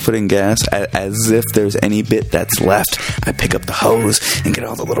too when I put in gas, as if there's any bit that's left. I pick up the hose and get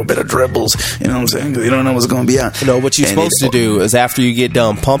all the little bit of dribbles. You know what I'm saying? Because you don't know what's going to be out. No, what you're supposed to do is after you get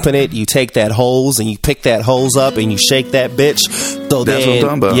done pumping it, you take that hose and you pick that hose up and you shake that bitch. So that's what I'm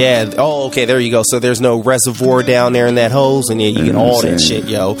talking about. Yeah. Oh, okay. There you go. So there's no reservoir down there in that hose, and then you get all that shit,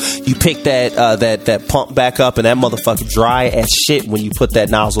 yo. You pick that pump back up, and that motherfucker dry as shit when you put that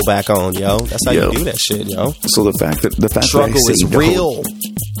nozzle back on, yo. That's how you do that shit, yo. So the fact that struggle is real.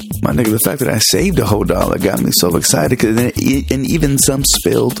 My nigga, the fact that I saved a whole $1 got me so excited, and even some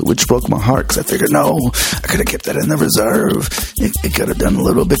spilled, which broke my heart, because I figured, no, I could have kept that in the reserve. It could have done a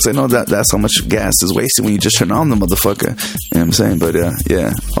little bit, because I know that's how much gas is wasted when you just turn on the motherfucker. You know what I'm saying? But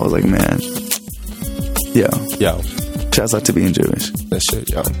yeah, I was like, man, yo, shouts out to being Jewish. That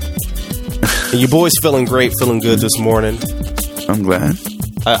shit, yo. And your boy's feeling great, feeling good this morning. I'm glad.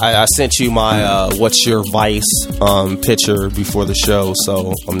 I sent you my What's Your Vice picture before the show,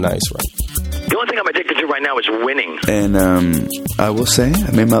 so I'm nice, right? The only thing I'm addicted to right now is winning. And I will say,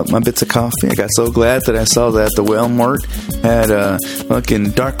 I made my bits of coffee. I got so glad that I saw that the Whale Mart had a fucking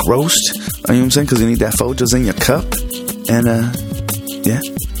dark roast. You know what I'm saying? Because you need that Folgers in your cup. And, yeah,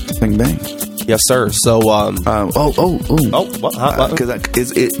 bang, bang. Yes, sir. So, what? Because I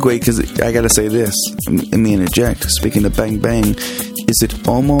gotta say this. Let me interject. Speaking of bang bang, is it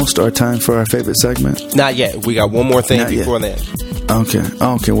almost our time for our favorite segment? Not yet. We got one more thing before that. Okay.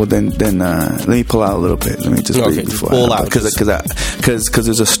 Well, then, let me pull out a little bit. Let me just read before pull out because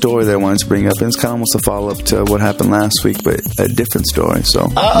there's a story that I wanted to bring up, and it's kind of almost a follow up to what happened last week, but a different story. So,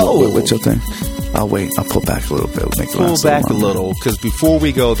 what's your thing? I'll wait. I'll pull back a little bit. Make it pull back a little, because before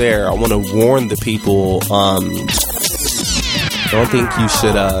we go there, I want to warn the people. Don't think you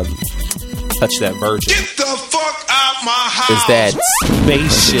should touch that Virgin. Get the fuck out my house. Is that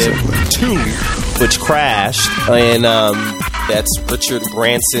Spaceship 2, which crashed, and that's Richard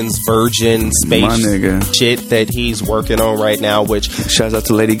Branson's Virgin space shit that he's working on right now, which shouts out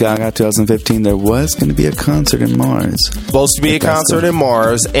to Lady Gaga 2015. There was going to be a concert in Mars. Supposed to be a concert in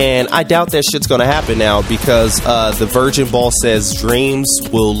Mars, and I doubt that shit's going to happen now, because the Virgin boss says dreams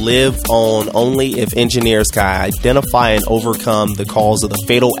will live on only if engineers can identify and overcome the cause of the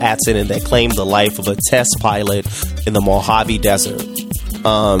fatal accident that claimed the life of a test pilot in the Mojave Desert.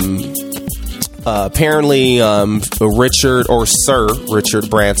 Apparently, Sir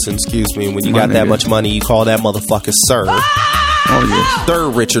Richard Branson, excuse me, when you got that much money, you call that motherfucker Sir. Oh, yes. Sir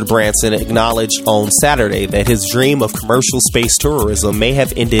Richard Branson acknowledged on Saturday that his dream of commercial space tourism may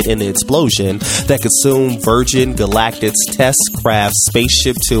have ended in an explosion that consumed Virgin Galactic's test craft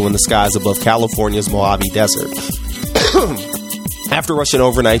Spaceship 2 in the skies above California's Mojave Desert. After rushing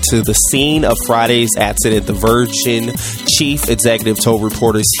overnight to the scene of Friday's accident, the Virgin chief executive told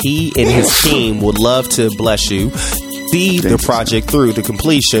reporters he and his team would love to, bless you, see the project through to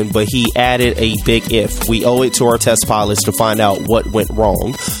completion, but he added a big if. We owe it to our test pilots to find out what went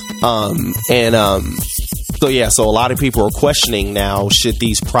wrong. So a lot of people are questioning now, should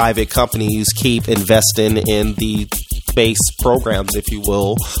these private companies keep investing in the space programs, if you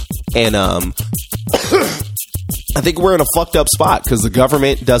will, and I think we're in a fucked up spot because the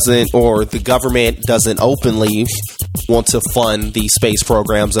government doesn't openly want to fund these space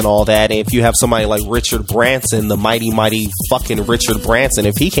programs and all that. And if you have somebody like Richard Branson, the mighty fucking Richard Branson,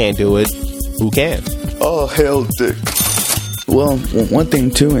 if he can't do it, who can? Oh, hell, dick. Well, one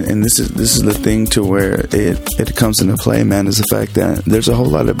thing too, and this is the thing to where it comes into play, man, is the fact that there's a whole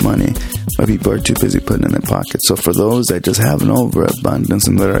lot of money, but people are too busy putting in their pockets. So for those that just have an overabundance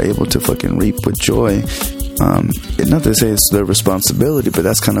and that are able to fucking reap with joy, not to say it's their responsibility, but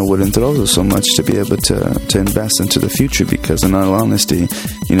that's kind of what enthralls us so much, to be able to invest into the future. Because in all honesty,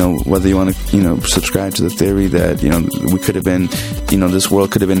 whether you want to, subscribe to the theory that, we could have been, this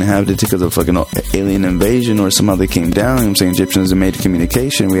world could have been inhabited because of fucking alien invasion, or somehow they came down. I'm saying Egyptians made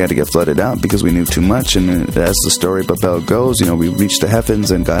communication. We had to get flooded out because we knew too much. And as the story of Babel goes, we reached the heavens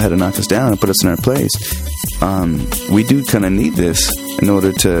and God had to knock us down and put us in our place. We do kind of need this in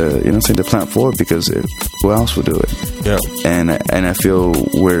order to, to plant forward, because who else will do it? Yeah. And I feel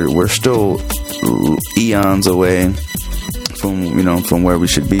we're still eons away from where we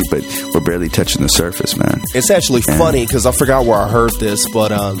should be, but we're barely touching the surface, man. It's actually funny because I forgot where I heard this,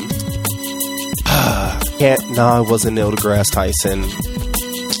 but No, it wasn't Neil deGrasse Tyson.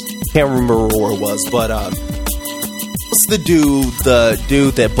 Can't remember where it was, but what's the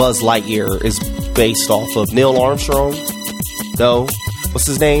dude that Buzz Lightyear is based off of? Neil Armstrong? No, what's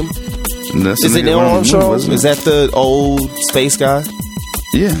his name? Is it Neil Armstrong? Is that the old space guy?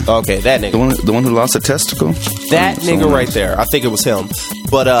 Yeah. Okay, that nigga. The one who lost a testicle? That nigga right there. I think it was him.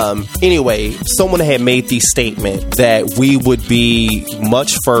 But anyway, someone had made the statement that we would be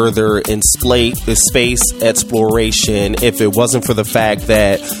much further in space exploration if it wasn't for the fact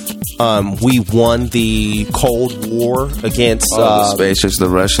that we won the Cold War against the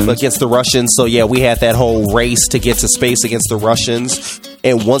Russians. Against the Russians. So yeah, we had that whole race to get to space against the Russians.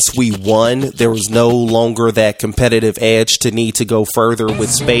 And once we won, there was no longer that competitive edge to need to go further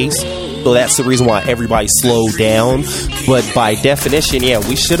with space. So that's the reason why everybody slowed down. But by definition, yeah,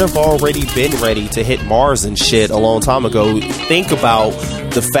 we should have already been ready to hit Mars and shit a long time ago. Think about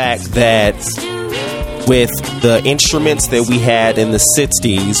the fact that with the instruments that we had in the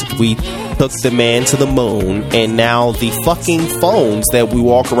 60s, we took the man to the moon, and now the fucking phones that we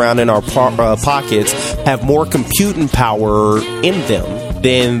walk around in our pockets have more computing power in them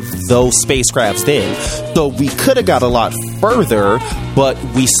than those spacecrafts did. So we could have got a lot further, but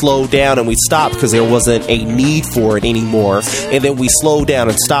we slowed down and we stopped because there wasn't a need for it anymore. And then we slowed down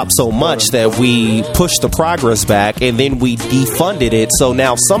and stopped so much that we pushed the progress back, and then we defunded it. So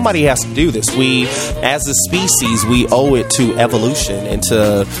now somebody has to do this. We, as a species, we owe it to evolution and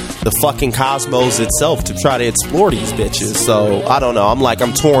to the fucking cosmos itself to try to explore these bitches. So I don't know.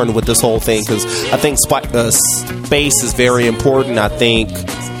 I'm torn with this whole thing because I think space is very important. I think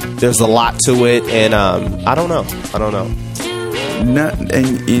there's a lot to it, and I don't know. And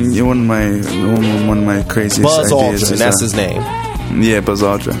one of my craziest Buzz ideas Aldrin, is that's his name. Yeah, Buzz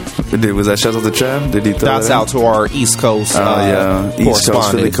Aldrin. Was that Shout Out to Trav? Did he throw Shouts out to our East Coast East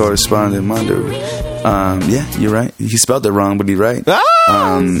Coast Philly correspondent, my dude. Yeah, you're right. He spelled it wrong, but he's right. Which,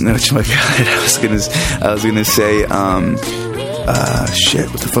 my God, I was gonna say, shit,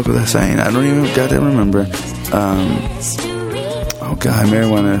 what the fuck was I saying? I don't even goddamn remember. Oh God,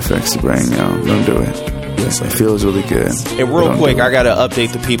 marijuana affects the brain, yo. Don't do it. Yes, it feels really good. And real quick, I gotta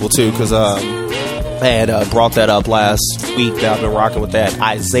update the people too, because I had brought that up last week that I've been rocking with that.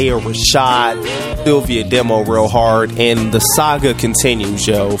 Isaiah Rashad, Sylvia Demo real hard, and the saga continues,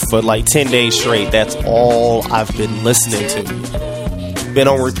 yo. For like 10 days straight, that's all I've been listening to. Been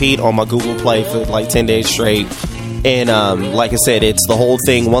on repeat on my Google Play for like 10 days straight. And like I said, it's the whole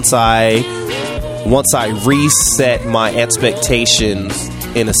thing. Once I reset my expectations,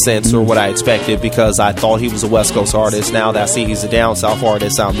 in a sense, or what I expected, because I thought he was a West Coast artist. Now that I see he's a down south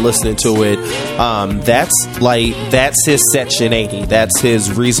artist, I'm listening to it. That's his Section 80. That's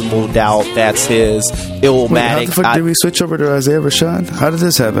his Reasonable Doubt. That's his Illmatic. How the fuck did we switch over to Isaiah Rashad? How did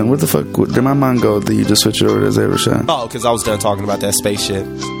this happen? Where the fuck did my mind go that you just switched over to Isaiah Rashad? Oh, because I was done talking about that space shit.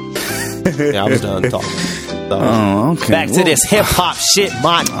 Yeah, I was done talking. So, okay. Back to this hip hop shit,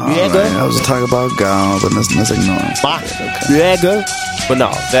 my nigga. Right. I was talking about God, but let's ignore it. My nigga. But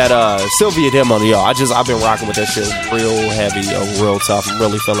no, that Sylvia Demo, yo, I've been rocking with that shit real heavy, real tough. I'm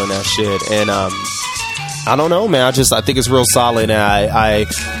really feeling that shit, and I don't know, man. I think it's real solid, and I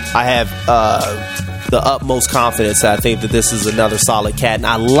have the utmost confidence that I think that this is another solid cat. And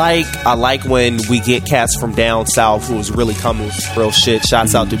I like when we get cats from down south who's really coming with real shit.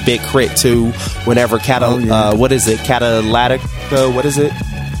 Shouts out to Big Crit too. Whenever what is it? Catalatica? What is it?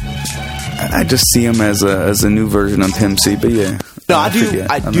 I just see him as a new version of Pimp C, but yeah. No, I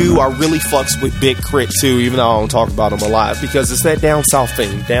really fucks with Big Crit too, even though I don't talk about him a lot, because it's that down south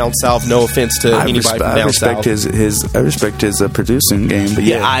thing. Down south, no offense to anybody from down south. I respect his producing game, but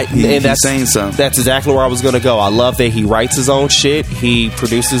he's saying something. That's exactly where I was gonna go. I love that he writes his own shit, he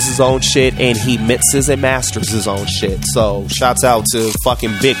produces his own shit, and he mixes and masters his own shit. So, shouts out to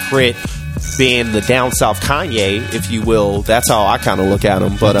fucking Big Crit being the down south Kanye, if you will. That's how I kind of look at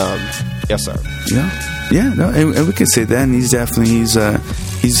him. But yes, sir. Yeah, no, and we can say that. And he's definitely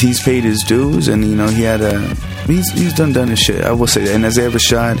he's paid his dues, and you know he's done his shit. I will say that. And Isaiah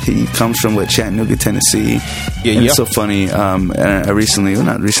Rashad, he comes from Chattanooga, Tennessee. And it's so funny. One of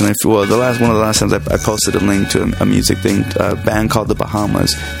the last times I posted a link to a music thing, a band called the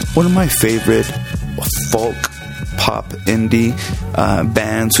Bahamas. One of my favorite folk pop indie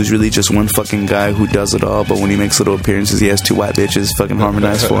bands who's really just one fucking guy who does it all, but when he makes little appearances he has two white bitches fucking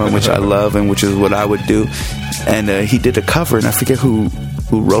harmonize for him, which I love and which is what I would do. And he did a cover, and I forget who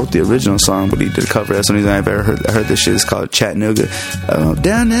who wrote the original song, but he did a cover. That's the only thing I've ever heard. I heard this shit. It's called Chattanooga.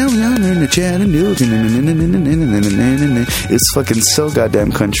 Down in the Chattanooga. It's fucking so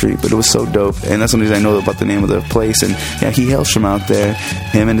goddamn country, but it was so dope. And that's the only reason I know about the name of the place. And yeah, he hails from out there.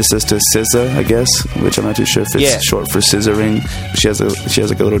 Him and his sister SZA, I guess, which I'm not too sure if it's short for scissoring. She has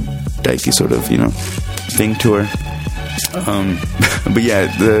like a little dykey sort of, thing to her. But yeah,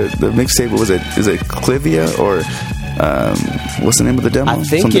 the mixtape, is it Clivia or what's the name of the demo? I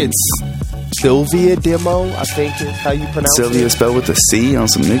think it's Sylvia Demo, I think is how you pronounce Sylvia it. spelled with a C on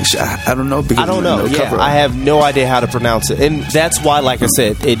some nigga shit. I don't know. I don't know. Yeah, I have no idea how to pronounce it. And that's why, like I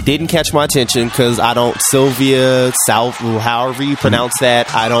said, it didn't catch my attention because I don't, Sylvia, South, however you pronounce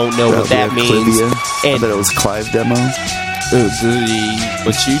that, I don't know what that means. Clivia. And I thought it was Clive Demo.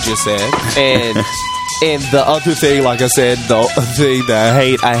 What you just said. And the other thing, like I said, the other thing that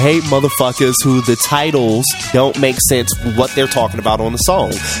I hate motherfuckers who the titles don't make sense what they're talking about on the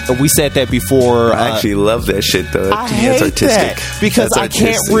song. And we said that before. I actually love that shit, though. I hate that because I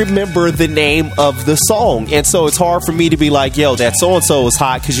can't remember the name of the song. And so it's hard for me to be like, yo, that so-and-so is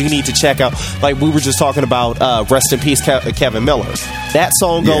hot because you need to check out. Like we were just talking about Rest in Peace, Kevin Miller. That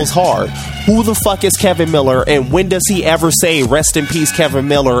song goes hard. Who the fuck is Kevin Miller, and when does he ever say Rest in Peace Kevin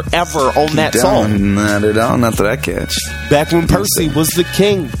Miller ever on that song? Not at all, not that I catch. Back when Percy was the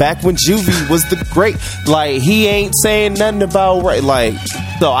king, back when Juvie was the great, like, he ain't saying nothing about, like,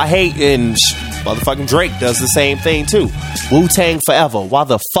 so I hate, and motherfucking Drake does the same thing too. Wu-Tang Forever. Why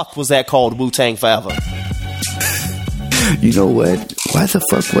the fuck was that called Wu-Tang Forever? You know what? Why the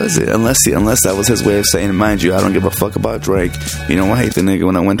fuck was it? Unless that was his way of saying, mind you, I don't give a fuck about Drake. I hate the nigga.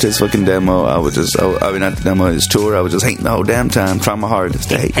 When I went to his fucking demo, I would just, not the demo, his tour, I was just hating the whole damn time, trying my hardest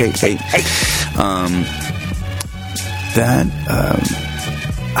to hate.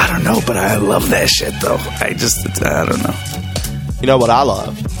 I don't know, but I love that shit though. I don't know. You know what I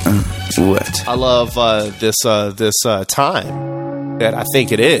love? What? I love this time that I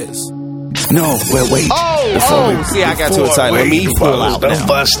think it is. No, wait. See, I got too excited. Let me pull out. Don't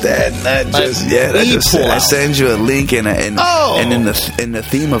bust that. Not just yet. I send you a link and in the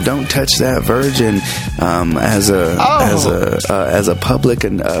theme of don't touch that virgin, as a public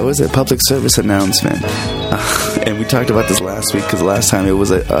and public service announcement. And we talked about this last week because last time it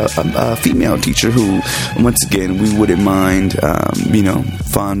was a female teacher who, once again, we wouldn't mind,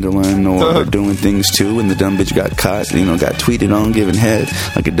 fondling or doing things too. And the dumb bitch got caught, got tweeted on, giving head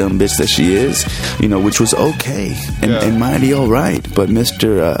like a dumb bitch that she is, which was okay and mighty all right. But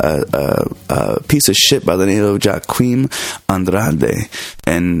Mr. Piece of shit by the name of Joaquim Andrade,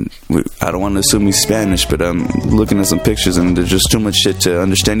 and I don't want to assume he's Spanish, but I'm looking at some pictures and there's just too much shit to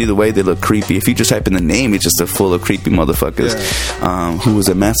understand. Either way, they look creepy. If you just type in the name, it's just full of creepy motherfuckers. Who was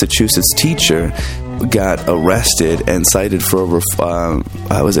a Massachusetts teacher, got arrested and cited for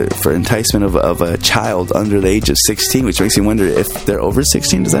for enticement of a child under the age of 16, which makes me wonder if they're over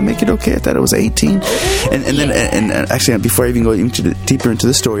 16. Does that make it okay? I thought it was 18. And actually, before I even go deeper into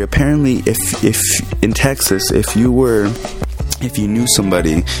the story, apparently, if in Texas, if you knew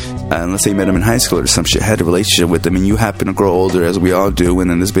somebody, and let's say you met him in high school or some shit, had a relationship with them, and you happen to grow older, as we all do, and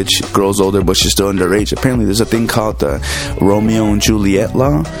then this bitch grows older, but she's still underage. Apparently, there's a thing called the Romeo and Juliet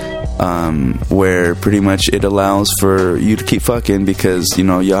law, where pretty much it allows for you to keep fucking because,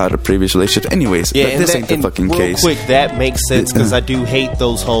 y'all had a previous relationship. Anyways, but this ain't the fucking case. Real quick, that makes sense because I do hate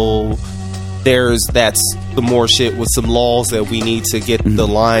those whole... That's the more shit with some laws that we need to get the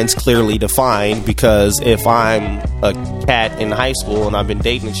lines clearly defined, because if I'm a cat in high school and I've been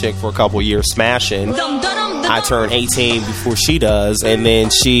dating a chick for a couple years smashing, I turn 18 before she does, and then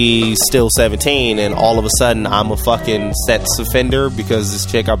she's still 17, and all of a sudden I'm a fucking sex offender because this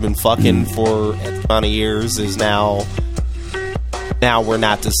chick I've been fucking for X amount of years is now we're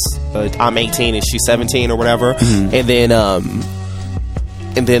not this, I'm 18 and she's 17 or whatever.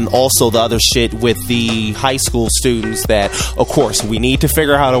 And then also the other shit with the high school students that, of course, we need to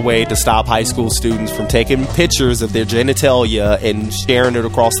figure out a way to stop high school students from taking pictures of their genitalia and sharing it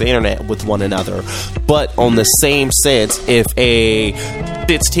across the internet with one another. But on the same sense, if a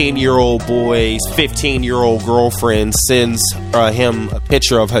 16-year-old boy's 15-year-old girlfriend sends him a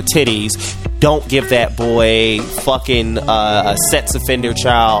picture of her titties, don't give that boy fucking a sex offender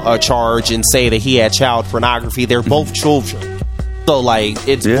charge and say that he had child pornography. They're both children. So like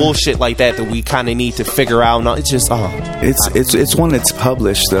it's bullshit like that we kind of need to figure out. No, it's just it's when it's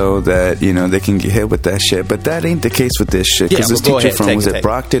published though that they can get hit with that shit. But that ain't the case with this shit because this teacher from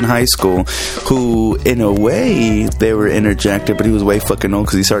Brockton High School, who in a way they were interjected, but he was way fucking old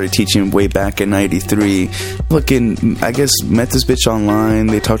because he started teaching way back in '93. Fucking, I guess met this bitch online.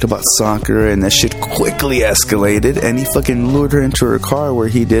 They talked about soccer and that shit quickly escalated, and he fucking lured her into her car where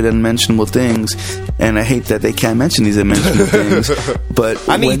he did unmentionable things. And I hate that they can't mention these unmentionable things. But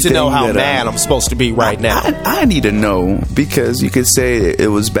I need to know how mad I'm supposed to be right now. I need to know because you could say it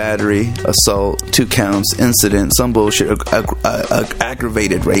was battery, assault, 2 counts, incident, some bullshit,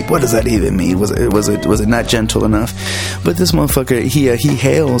 aggravated rape. What does that even mean? Was it not gentle enough? But this motherfucker, he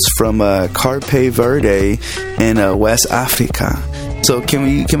hails from Cape Verde in West Africa. So can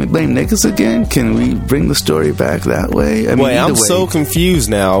we blame niggas again? Can we bring the story back that way? I'm so confused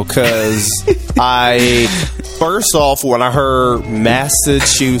now because first off, when I heard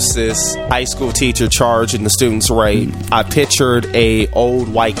Massachusetts high school teacher charging the students rape, I pictured a old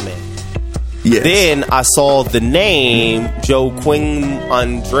white man. Yes. Then I saw the name Joaquin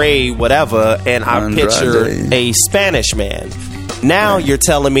Andre whatever, and I pictured a Spanish man. Now you're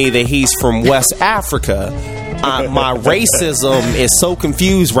telling me that he's from West Africa. My racism is so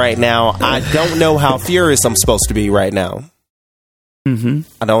confused right now. I don't know how furious I'm supposed to be right now.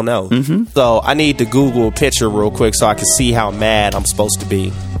 I don't know. So I need to Google a picture real quick so I can see how mad I'm supposed to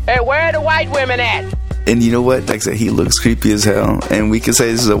be. Hey, where are the white women at? And you know what? Like I said, he looks creepy as hell. And we could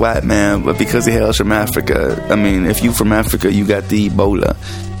say this is a white man, but because he hails from Africa, I mean, if you from Africa, you got the Ebola.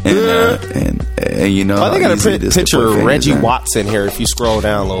 And I think I got a picture of Reggie Watson here. If you scroll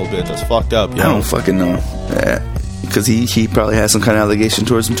down a little bit, that's fucked up. Yo. I don't fucking know. Because he probably has some kind of allegation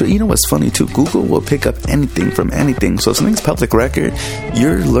towards him too. You know what's funny too? Google will pick up anything from anything. So if something's public record,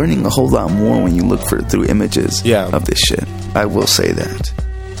 you're learning a whole lot more when you look through images of this shit. I will say that.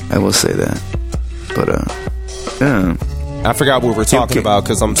 But I forgot what we're talking about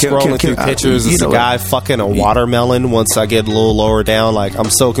because I'm scrolling through pictures. It's a guy fucking a watermelon. Once I get a little lower down, like I'm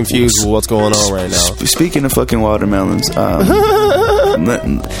so confused with what's going on right now. Speaking of fucking watermelons, and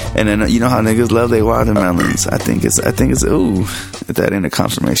then you know how niggas love their watermelons. I think it's ooh, if that ain't a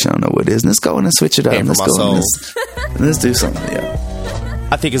confirmation, I don't know what it is. Let's go and switch it up. Let's do something. Yeah,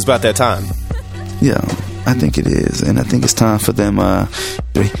 I think it's about that time. Yeah, I think it is, and I think it's time for them.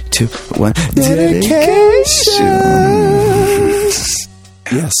 3, 2, 1. Dedication.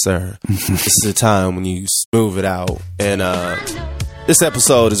 Yes, sir. This is the time when you smooth it out. And this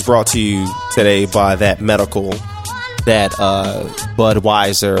episode is brought to you today by That Medical, that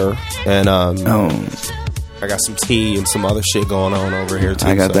Budweiser, and I got some tea and some other shit going on over here too.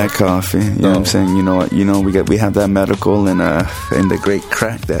 I got that coffee. You know what I'm saying? You know what? We have That Medical and the great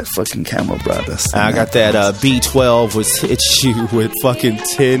crack that fucking Camel brought us. I got that B12, which hits you with fucking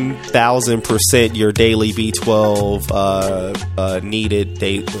 10,000% your daily B12 needed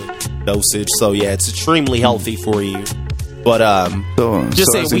dosage. So yeah, it's extremely healthy for you. But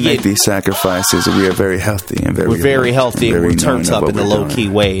just as we make these sacrifices, we are very healthy and very healthy and we're turned up in the low key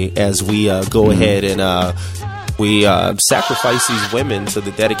way as we go ahead and we sacrifice these women to the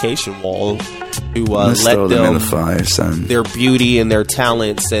dedication wall to let them in the fire, son. Their beauty and their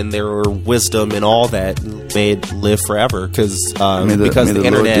talents and their wisdom and all that may live forever because the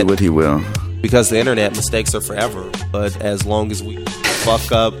internet Lord do what He will. Because the internet, mistakes are forever. But as long as we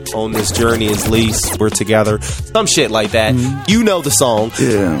fuck up on this journey, at least we're together. Some shit like that. You know the song.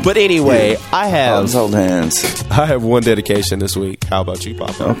 Yeah. But anyway, I have... Let's hold hands. I have one dedication this week. How about you,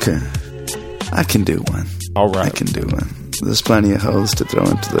 Papa? Okay. I can do one. All right. I can do one. There's plenty of hoes to throw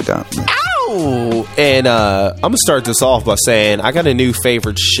into the gauntlet. Ow! And I'm going to start this off by saying I got a new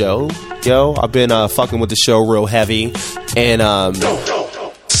favorite show. Yo, I've been fucking with the show real heavy. And...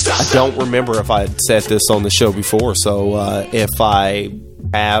 I don't remember if I said this on the show before, so if I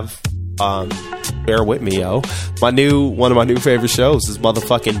have, bear with me, yo. One of my new favorite shows is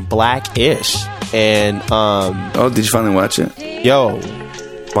motherfucking Black-ish, and did you finally watch it? Yo,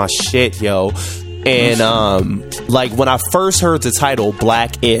 my shit, yo. And like when I first heard the title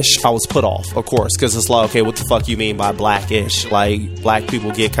Black-ish, I was put off, of course, because it's like, okay, what the fuck you mean by Black-ish? Like, black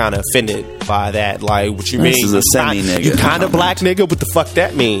people get kind of offended by that. Like, what you mean? This is a semi-nigga. You kind of black nigga? What the fuck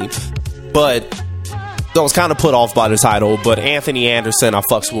that mean? But I was kind of put off by the title. But Anthony Anderson, I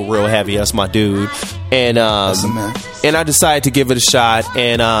fucks with real heavy. That's my dude. And I decided to give it a shot.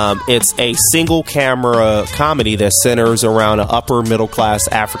 And it's a single camera comedy that centers around an upper middle class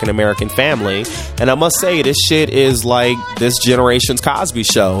African American family. And I must say, this shit is like this generation's Cosby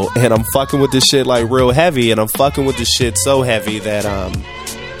Show. And I'm fucking with this shit like real heavy. And I'm fucking with this shit so heavy that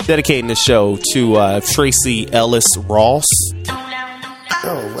dedicating the show to Tracy Ellis Ross.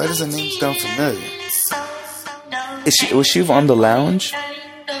 Oh, why does the name sound familiar? Was she on The Lounge?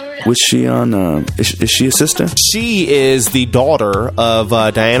 Was she on? Is she a sister? She is the daughter of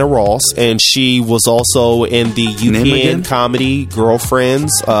Diana Ross, and she was also in the UPN comedy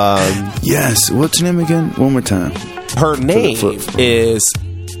Girlfriends. Yes. What's her name again? One more time. Her name is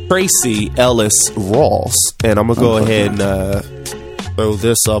Tracy Ellis Ross, and I'm gonna go ahead and throw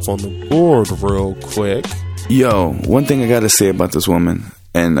this up on the board real quick. Yo, one thing I gotta say about this woman.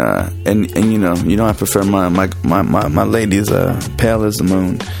 And you know I prefer my ladies pale as the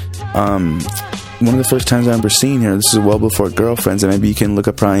moon. One of the first times I remember seeing her, this is well before Girlfriends, and maybe you can look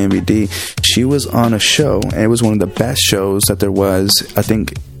up her IMDb. She was on a show, and it was one of the best shows that there was, I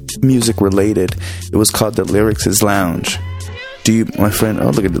think, music related. It was called The Lyrics' Lounge. Do you, my friend? Oh,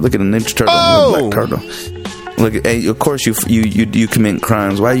 look at the Ninja Turtle, the Black Turtle. Look, hey, of course you commit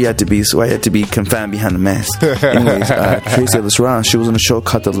crimes. Why you had to be confined behind a mask? Anyways, Tracy Ellis Ross, she was on a show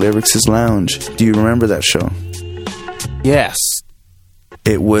called The Lyrics' Lounge. Do you remember that show? Yes.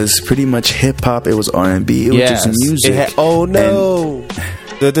 It was pretty much hip hop. It was R&B. It was just music. Oh no!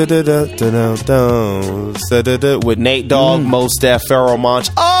 With Nate Dogg, Mos Def, Pharoah Monch.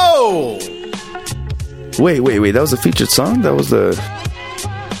 Oh! Wait. That was a featured song. That was the.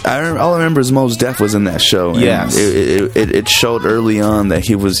 All I remember is Mos Def was in that show. Yes, it showed early on that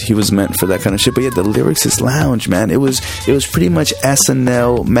he was meant for that kind of shit. But yeah, The Lyrics' Lounge, man, it was pretty much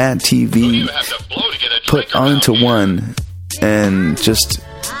SNL, Mad TV put onto one and just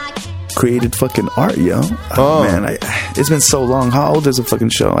created fucking art, yo. Oh man, it's been so long. How old is the fucking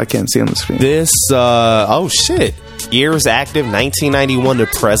show? I can't see on the screen. This shit, years active, 1991 to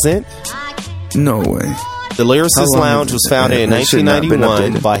present. No way. The Lyricist Lounge was founded in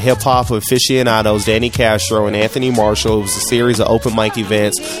 1991 by hip-hop aficionados Danny Castro and Anthony Marshall. It was a series of open mic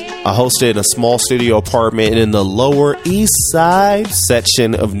events hosted in a small studio apartment in the Lower East Side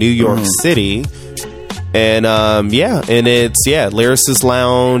section of New York City. And it's Lyricist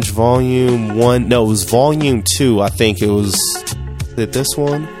Lounge Volume 1. No, it was Volume 2. I think it was. Is it this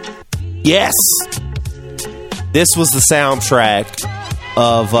one? Yes! This was the soundtrack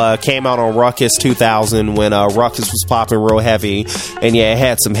of came out on Ruckus 2000 when Ruckus was popping real heavy, and it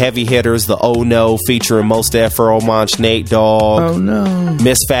had some heavy hitters. The Oh No featuring Mos Def, Pharoah Monch, Nate Dogg. Oh No.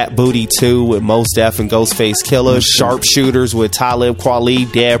 Miss Fat Booty 2 with Mos Def and Ghostface Killah. Sharpshooters with Talib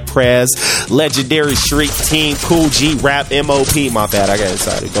Kweli, Dead Prez. Legendary Street Team, Cool G Rap, MOP. My bad, I got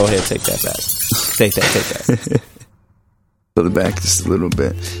excited. Go ahead, take that back. Take that. Pull it back just a little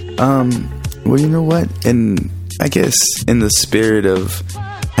bit. Well, you know what? And I guess in the spirit of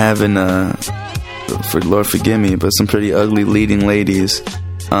having Lord forgive me, but some pretty ugly leading ladies,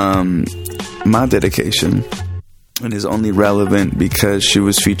 my dedication, and is only relevant because she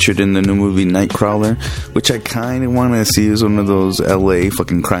was featured in the new movie Nightcrawler, which I kind of want to see as one of those LA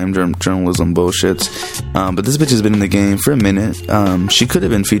fucking crime journalism bullshits. But this bitch has been in the game for a minute. She could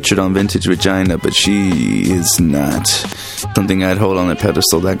have been featured on Vintage Regina, but she is not something I'd hold on a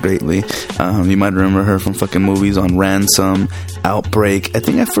pedestal that greatly. You might remember her from fucking movies on Ransom, Outbreak. I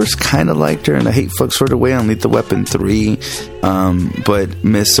think I first kind of liked her in The Hate Fuck Sort of Way on Lethal Weapon 3. But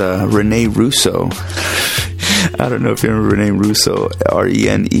Miss Renee Russo, I don't know if you remember Renee Russo,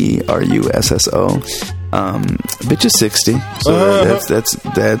 Renerusso. Bitch is 60, so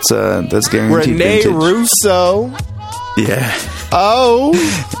that's guaranteed. Renee vintage. Russo. Yeah. Oh.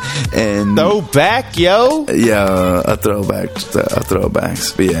 And throwback, yo. Yeah, a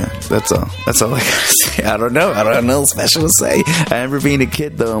throwbacks. But yeah, that's all I gotta say. I don't know special to say. I remember being a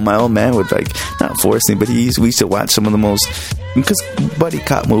kid though, my old man would not force me, but we used to watch some of the most, because buddy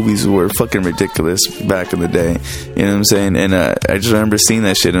cop movies were fucking ridiculous back in the day. You know what I'm saying? And I just remember seeing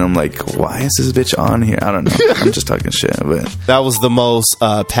that shit and I'm like, why is this bitch on here? I don't know. I'm just talking shit, but that was the most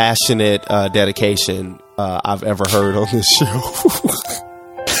passionate dedication I've ever heard on this show.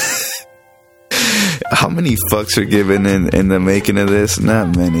 How many fucks are given in the making of this?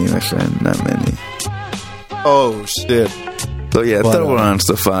 Not many, my friend. Not many. Oh shit. So yeah, throw it on to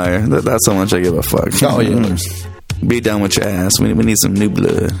the fire. That's how much I give a fuck. Oh yeah. Be down with your ass. We need some new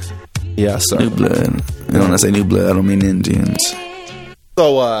blood. Yes, sir. New blood. And when I say new blood, I don't mean Indians.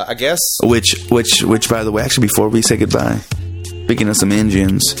 So I guess which by the way, actually before we say goodbye, speaking of some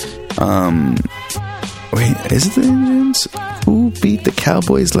Indians, wait, is it the Indians who beat the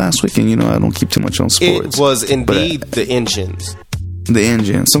Cowboys last weekend? You know, I don't keep too much on sports. It was indeed the Indians. The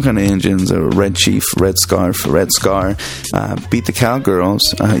Indians, some kind of Indians, a red chief, red scar, beat the Cowgirls.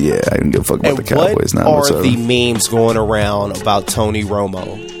 Yeah, I didn't give a fuck about the Cowboys now. What are the memes going around about Tony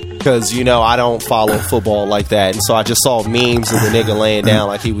Romo? because I don't follow football like that, and so I just saw memes of the nigga laying down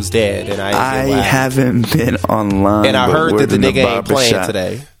like he was dead, and I haven't been online, and I heard that the nigga ain't playing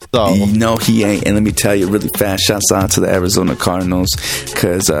today. So no, he ain't. And let me tell you, really fast, shouts out to the Arizona Cardinals,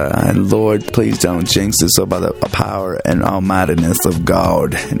 because Lord, please don't jinx this by the power and almightiness of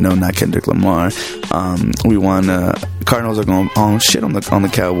God. No, not Kendrick Lamar. We won. Cardinals are going on shit on the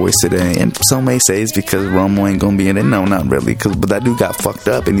Cowboys today, and some may say it's because Romo ain't gonna be in it. No, not really, but that dude got fucked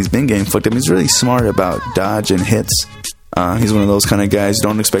up, and he's been getting fucked up. He's really smart about dodging hits. He's one of those kind of guys.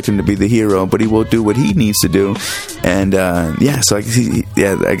 Don't expect him to be the hero, but he will do what he needs to do. And so I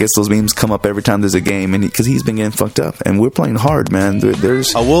guess those memes come up every time there's a game, and because he's been getting fucked up, and we're playing hard, man.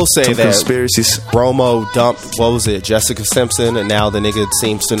 There's I will say that conspiracies. Romo dumped Jessica Simpson, and now the nigga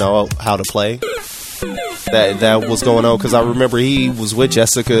seems to know how to play. That was going on, because I remember he was with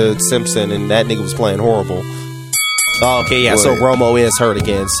Jessica Simpson, and that nigga was playing horrible. Oh, okay, yeah. So Romo is hurt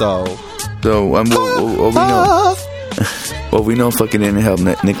again. We know. Well, we know fucking didn't help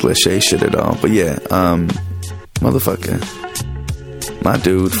Nick Lachey shit at all. But yeah, motherfucker, my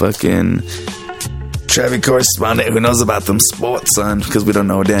dude, fucking traffic correspondent who knows about them sports, son, because we don't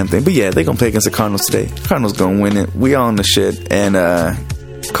know a damn thing. But yeah, they gonna play against the Cardinals today. Cardinals gonna win it. We on the shit. And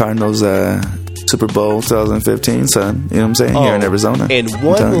Cardinals Super Bowl 2015, son. You know what I'm saying? Here in Arizona. And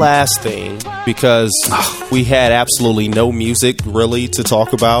one last thing, because we had absolutely no music really to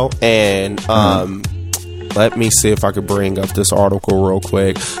talk about, and let me see if I could bring up this article real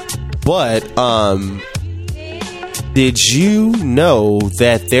quick. But did you know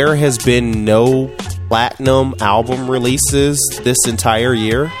that there has been no platinum album releases this entire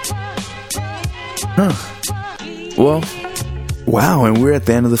year? Well, wow, and we're at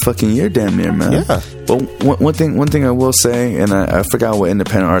the end of the fucking year, damn near, man. Yeah. Well, one thing I will say, and I forgot what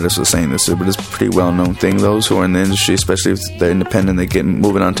independent artist was saying this, but it's a pretty well known thing. Those who are in the industry, especially if they're independent, they get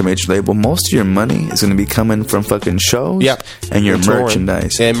moving on to major label. Most of your money is going to be coming from fucking shows, and your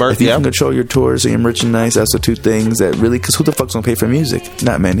merchandise. And if you can control your tours and your merchandise, that's the two things that really. Because who the fuck's going to pay for music?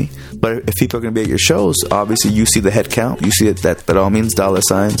 Not many. But if people are going to be at your shows, obviously you see the head count. You see that all means dollar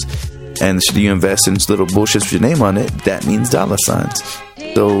signs. And should you invest in little bullshits with your name on it, that means dollar signs.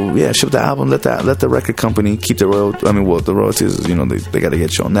 So yeah, ship the album. Let the record company keep the the royalties. They got to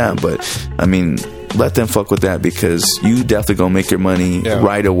get you on that. But I mean, let them fuck with that, because you definitely gonna make your money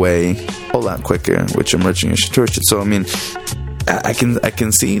right away, a whole lot quicker with your merch and your tour shit. So I mean, I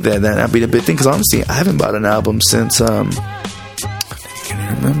can see that be the big thing, because honestly, I haven't bought an album since I can't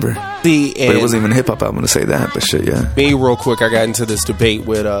even remember. But it wasn't even a hip hop album to say that. But shit, yeah. Me, real quick, I got into this debate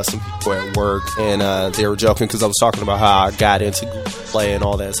with some people at work, and they were joking because I was talking about how I got into Google Play and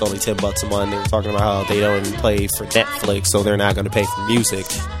all that. It's only $10 a month. They were talking about how they don't even play for Netflix, so they're not going to pay for music.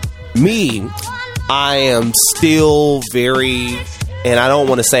 Me, I am still very, and I don't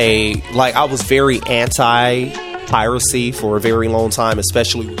want to say, like, I was very anti-piracy for a very long time,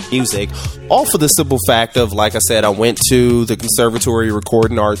 especially with music, all for the simple fact of, like I said, I went to the Conservatory of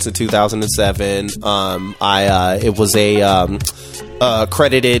Recording Arts in 2007. It was a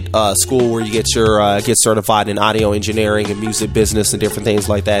accredited school where you get certified in audio engineering and music business and different things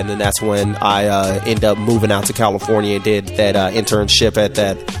like that. And then that's when I ended up moving out to California and did that internship at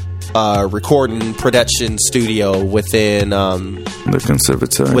that recording production studio within the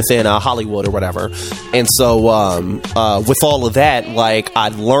conservatory, within Hollywood or whatever. And so with all of that, like, I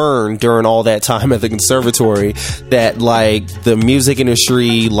learned during all that time at the conservatory that, like, the music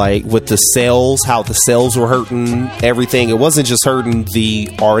industry, like, with the sales, how the sales were hurting everything. It wasn't just hurting the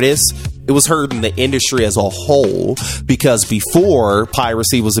artists, it was hurting the industry as a whole, because before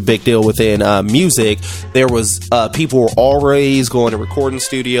piracy was a big deal within music, there was people were always going to recording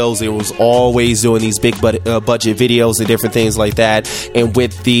studios. There was always doing these big budget videos and different things like that. And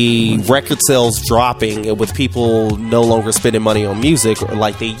with the record sales dropping, and with people no longer spending money on music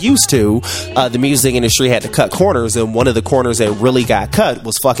like they used to, the music industry had to cut corners. And one of the corners that really got cut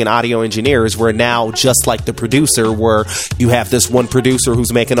was fucking audio engineers, where now, just like the producer, where you have this one producer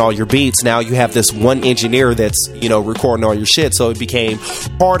who's making all your beats, now you have this one engineer that's, recording all your shit. So it became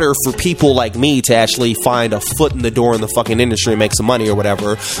harder for people like me to actually find a foot in the door in the fucking industry and make some money or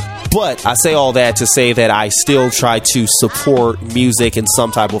whatever. But I say all that to say that I still try to support music in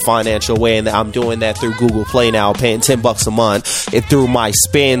some type of financial way, and I'm doing that through Google Play now, paying $10 a month, and through my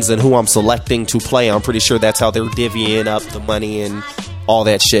spins and who I'm selecting to play. I'm pretty sure that's how they're divvying up the money and all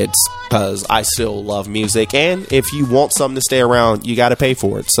that shit, because I still love music. And if you want something to stay around, you got to pay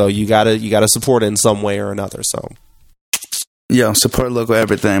for it. So you gotta support it in some way or another. So yo, support local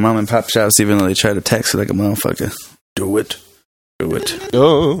everything. Mom and pop shops, even though they try to tax it like a motherfucker, do it.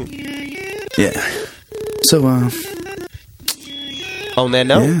 Oh yeah. So On that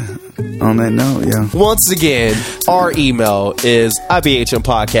note. Yeah. On that note, yeah. Once again, our email is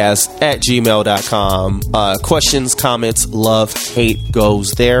ibhmpodcast@gmail.com. Questions, comments, love, hate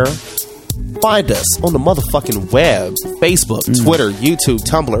goes there. Find us on the motherfucking web. Facebook, Twitter, YouTube,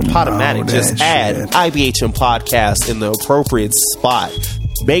 Tumblr, Podomatic. Just add IBHM Podcast in the appropriate spot.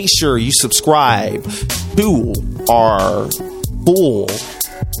 Make sure you subscribe to our full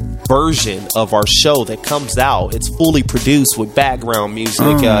version of our show that comes out. It's fully produced with background music,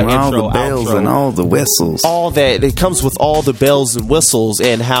 all intro, the bells outro, and all the whistles. all that. It comes with all the bells and whistles,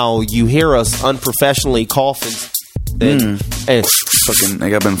 and how you hear us unprofessionally coughing and Fucking,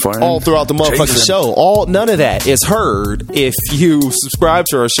 like I've been farting all throughout the motherfucking Jason. show. None of that is heard if you subscribe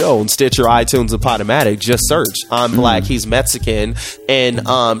to our show on Stitcher, iTunes, and Podomatic. Just search I'm Black, He's Mexican. And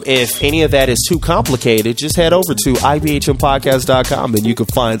if any of that is too complicated, just head over to ibhmpodcast.com and you can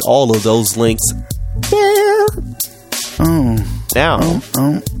find all of those links there. Now.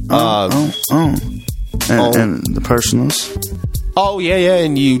 And the personals. Oh, yeah,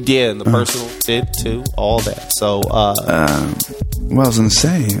 and you did. And the personal did, too. All that. So, Well, I was gonna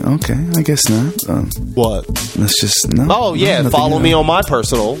say, okay, I guess not. what? Let's just no. Oh, yeah. nothing Follow else. me on my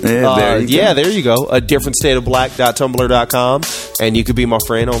personal. Yeah, there you go. There you go. A differentstateofblack.tumblr.com. And you could be my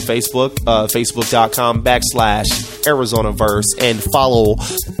friend on Facebook, facebook.com/ArizonaVerse. And follow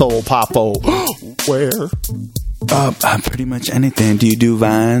Soul Papo. Where? Pretty much anything. Do you do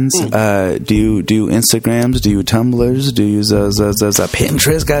Vines? Do you do Instagrams? Do you Tumblrs? Do you use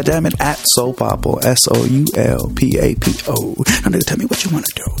Pinterest? Goddammit, at Soulpapo, SOULPAPO. Now, nigga, tell me what you want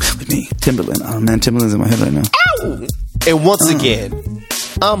to do with me, Timberland. Oh man, Timberland's in my head right now. Ow! And once again,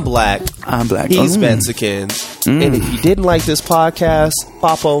 I'm Black. I'm Black. He's Mexican. And if you didn't like this podcast,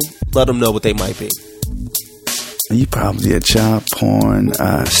 Papo, let them know what they might be. You probably a child porn,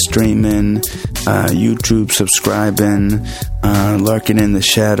 streaming, YouTube subscribing, lurking in the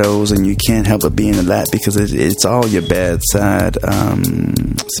shadows, and you can't help but be in that because it's all your bad side.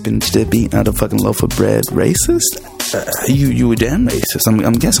 Spin beating out a fucking loaf of bread. Racist? You were damn racist.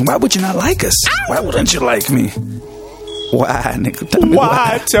 I'm guessing. Why would you not like us? Why wouldn't you like me? Why, nigga? Tell me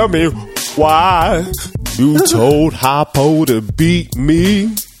why. Tell me why you told Hoppo to beat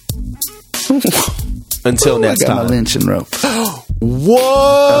me. Until next I got time. my lynching rope. One.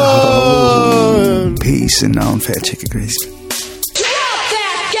 Peace and on fat chicken grease.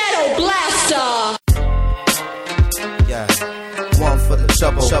 Yeah. One for the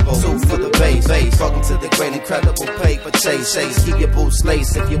trouble, two for the bass. Welcome to the great incredible paper chase. Keep your boots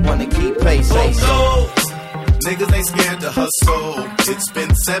laced if you wanna keep pace. Niggas ain't scared to hustle. It's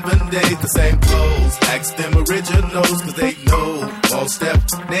been 7 days, the same clothes. Ask them originals, cause they know. All step,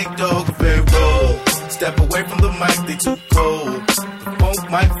 Nate Dogg, very roll. Step away from the mic, they too cold. The funk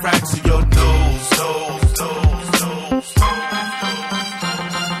might fracture your nose.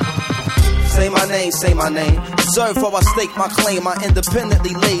 Say my name. Observe how I stake my claim. I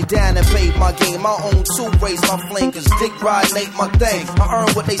independently laid down and paid my game. My own two raised my flame, cause dick riding ain't my thing. I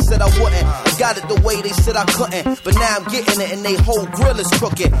earned what they said I wouldn't. I got it the way they said I couldn't. But now I'm getting it and they whole grill is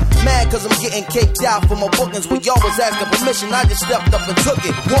crooked. Mad cause I'm getting caked out for my bookings. When y'all was asking permission, I just stepped up and took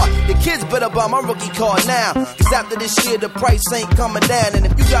it. What? The kids better buy my rookie card now. Cause after this year the price ain't coming down. And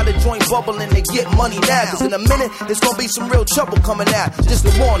if you got a joint bubbling, they get money now. Cause in a minute, there's gonna be some real trouble coming out. Just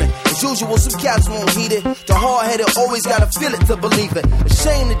a warning. As usual, some cats won't heed it. The hard-headed always gotta feel it to believe it. A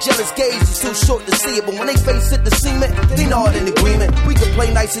shame the jealous gaze is too short to see it. But when they face it, the cement, they not in agreement. We can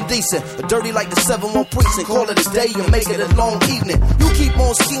play nice and decent, but dirty like the 7-1 precinct. Call it a day and make it a long evening. You keep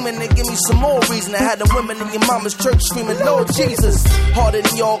on scheming and give me some more reason. I had the women in your mama's church screaming, Lord Jesus. Harder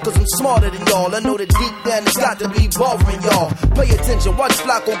than y'all, cause I'm smarter than y'all. I know that deep down it's got to be bothering y'all. Pay attention, watch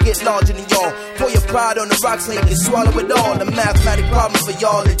Flacco get larger than y'all. Pour your pride on the rocks and you can swallow it all. The mathematic problems for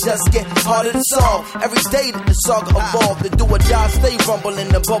y'all that just get harder to solve. Every day that the saga evolved, the do or die stay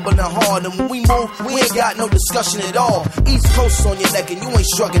rumbling and bubbling hard. And when we move, we ain't got no discussion at all. East Coast on your neck and you ain't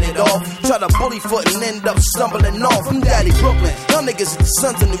shrugging it off. Try to bully foot and end up stumbling off. From Daddy Brooklyn, y'all niggas are the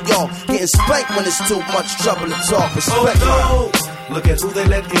sons of New York, getting spanked when it's too much trouble to talk. Respect no. Look at who they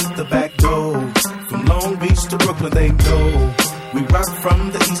let in the back door. From Long Beach to Brooklyn, they know. We rock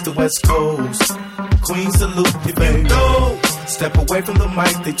from the east to west coast. Queen salute you, baby. No. Step away from the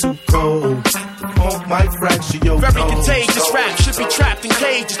mic, they too cold. The funk might fracture your Very nose. contagious rap should be trapped in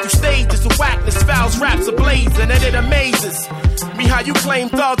cages. Through stages, the whackness, fouls, raps ablazing, and it amazes me how you claim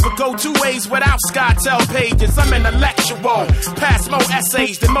thugs would go 2 ways without SkyTel pages. I'm intellectual, pass more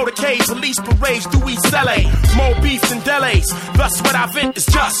essays than motorcade, police parades through East LA. More beefs than delays, thus what I vent is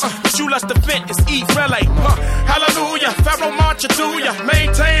just what you lust to vent is eat relay. Hallelujah, Pharaoh march to ya,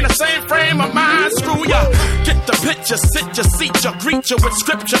 maintain the same frame of mind, screw ya. Get the picture, sit yourself seat ya, greet ya with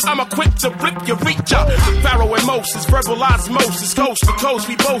scripture. I'm equipped to rip ya, reach ya. Pharaoh and Moses, verbal osmosis, coast to coast.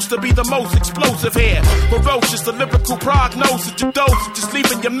 We boast to be the most explosive here. Ferocious, the lyrical prognosis, your dosage, just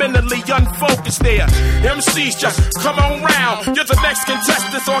leaving you mentally unfocused there. MCs just come on round. You're the next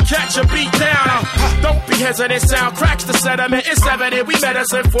contestant, so catch a beat down. Don't be hesitant, sound cracks the sediment. It's evident we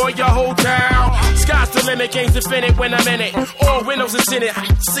medicine for your whole town. Sky's the limit, game's infinite when I'm in it. All windows is in it,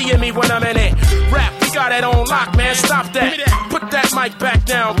 seeing me when I'm in it. Rap, we got it on lock, man, stop that. Put that mic back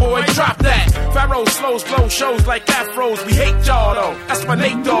down, boy, drop that. Pharaoh slows, blow shows like afros. We hate y'all though, that's my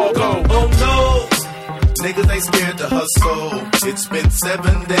Nate Dogg go. Oh no, niggas ain't scared to hustle. It's been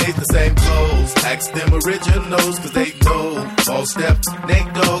 7 days, the same clothes. Ask them originals, cause they know. All step,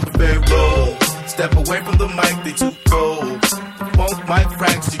 Nate Dogg, very roll. Step away from the mic, they too cold. The funk mic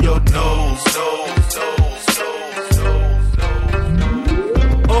fracks to your nose.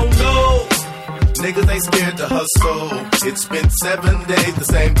 Oh no, niggas ain't scared to hustle. It's been 7 days, the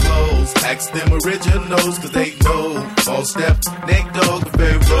same clothes. Ask them originals, cause they know. All step, Nate Dogg,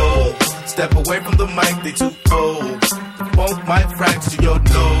 very roll. Step away from the mic, they too cold. The funk mic fracks to your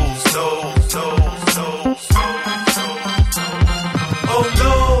nose. Oh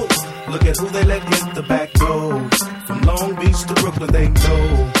no, look at who they let hit the back door. From Long Beach to Brooklyn, they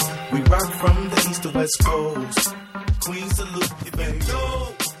know. We rock from the east to west coast. Queens salute, if they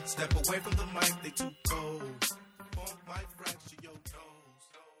know. Step away from the mic, they too cold.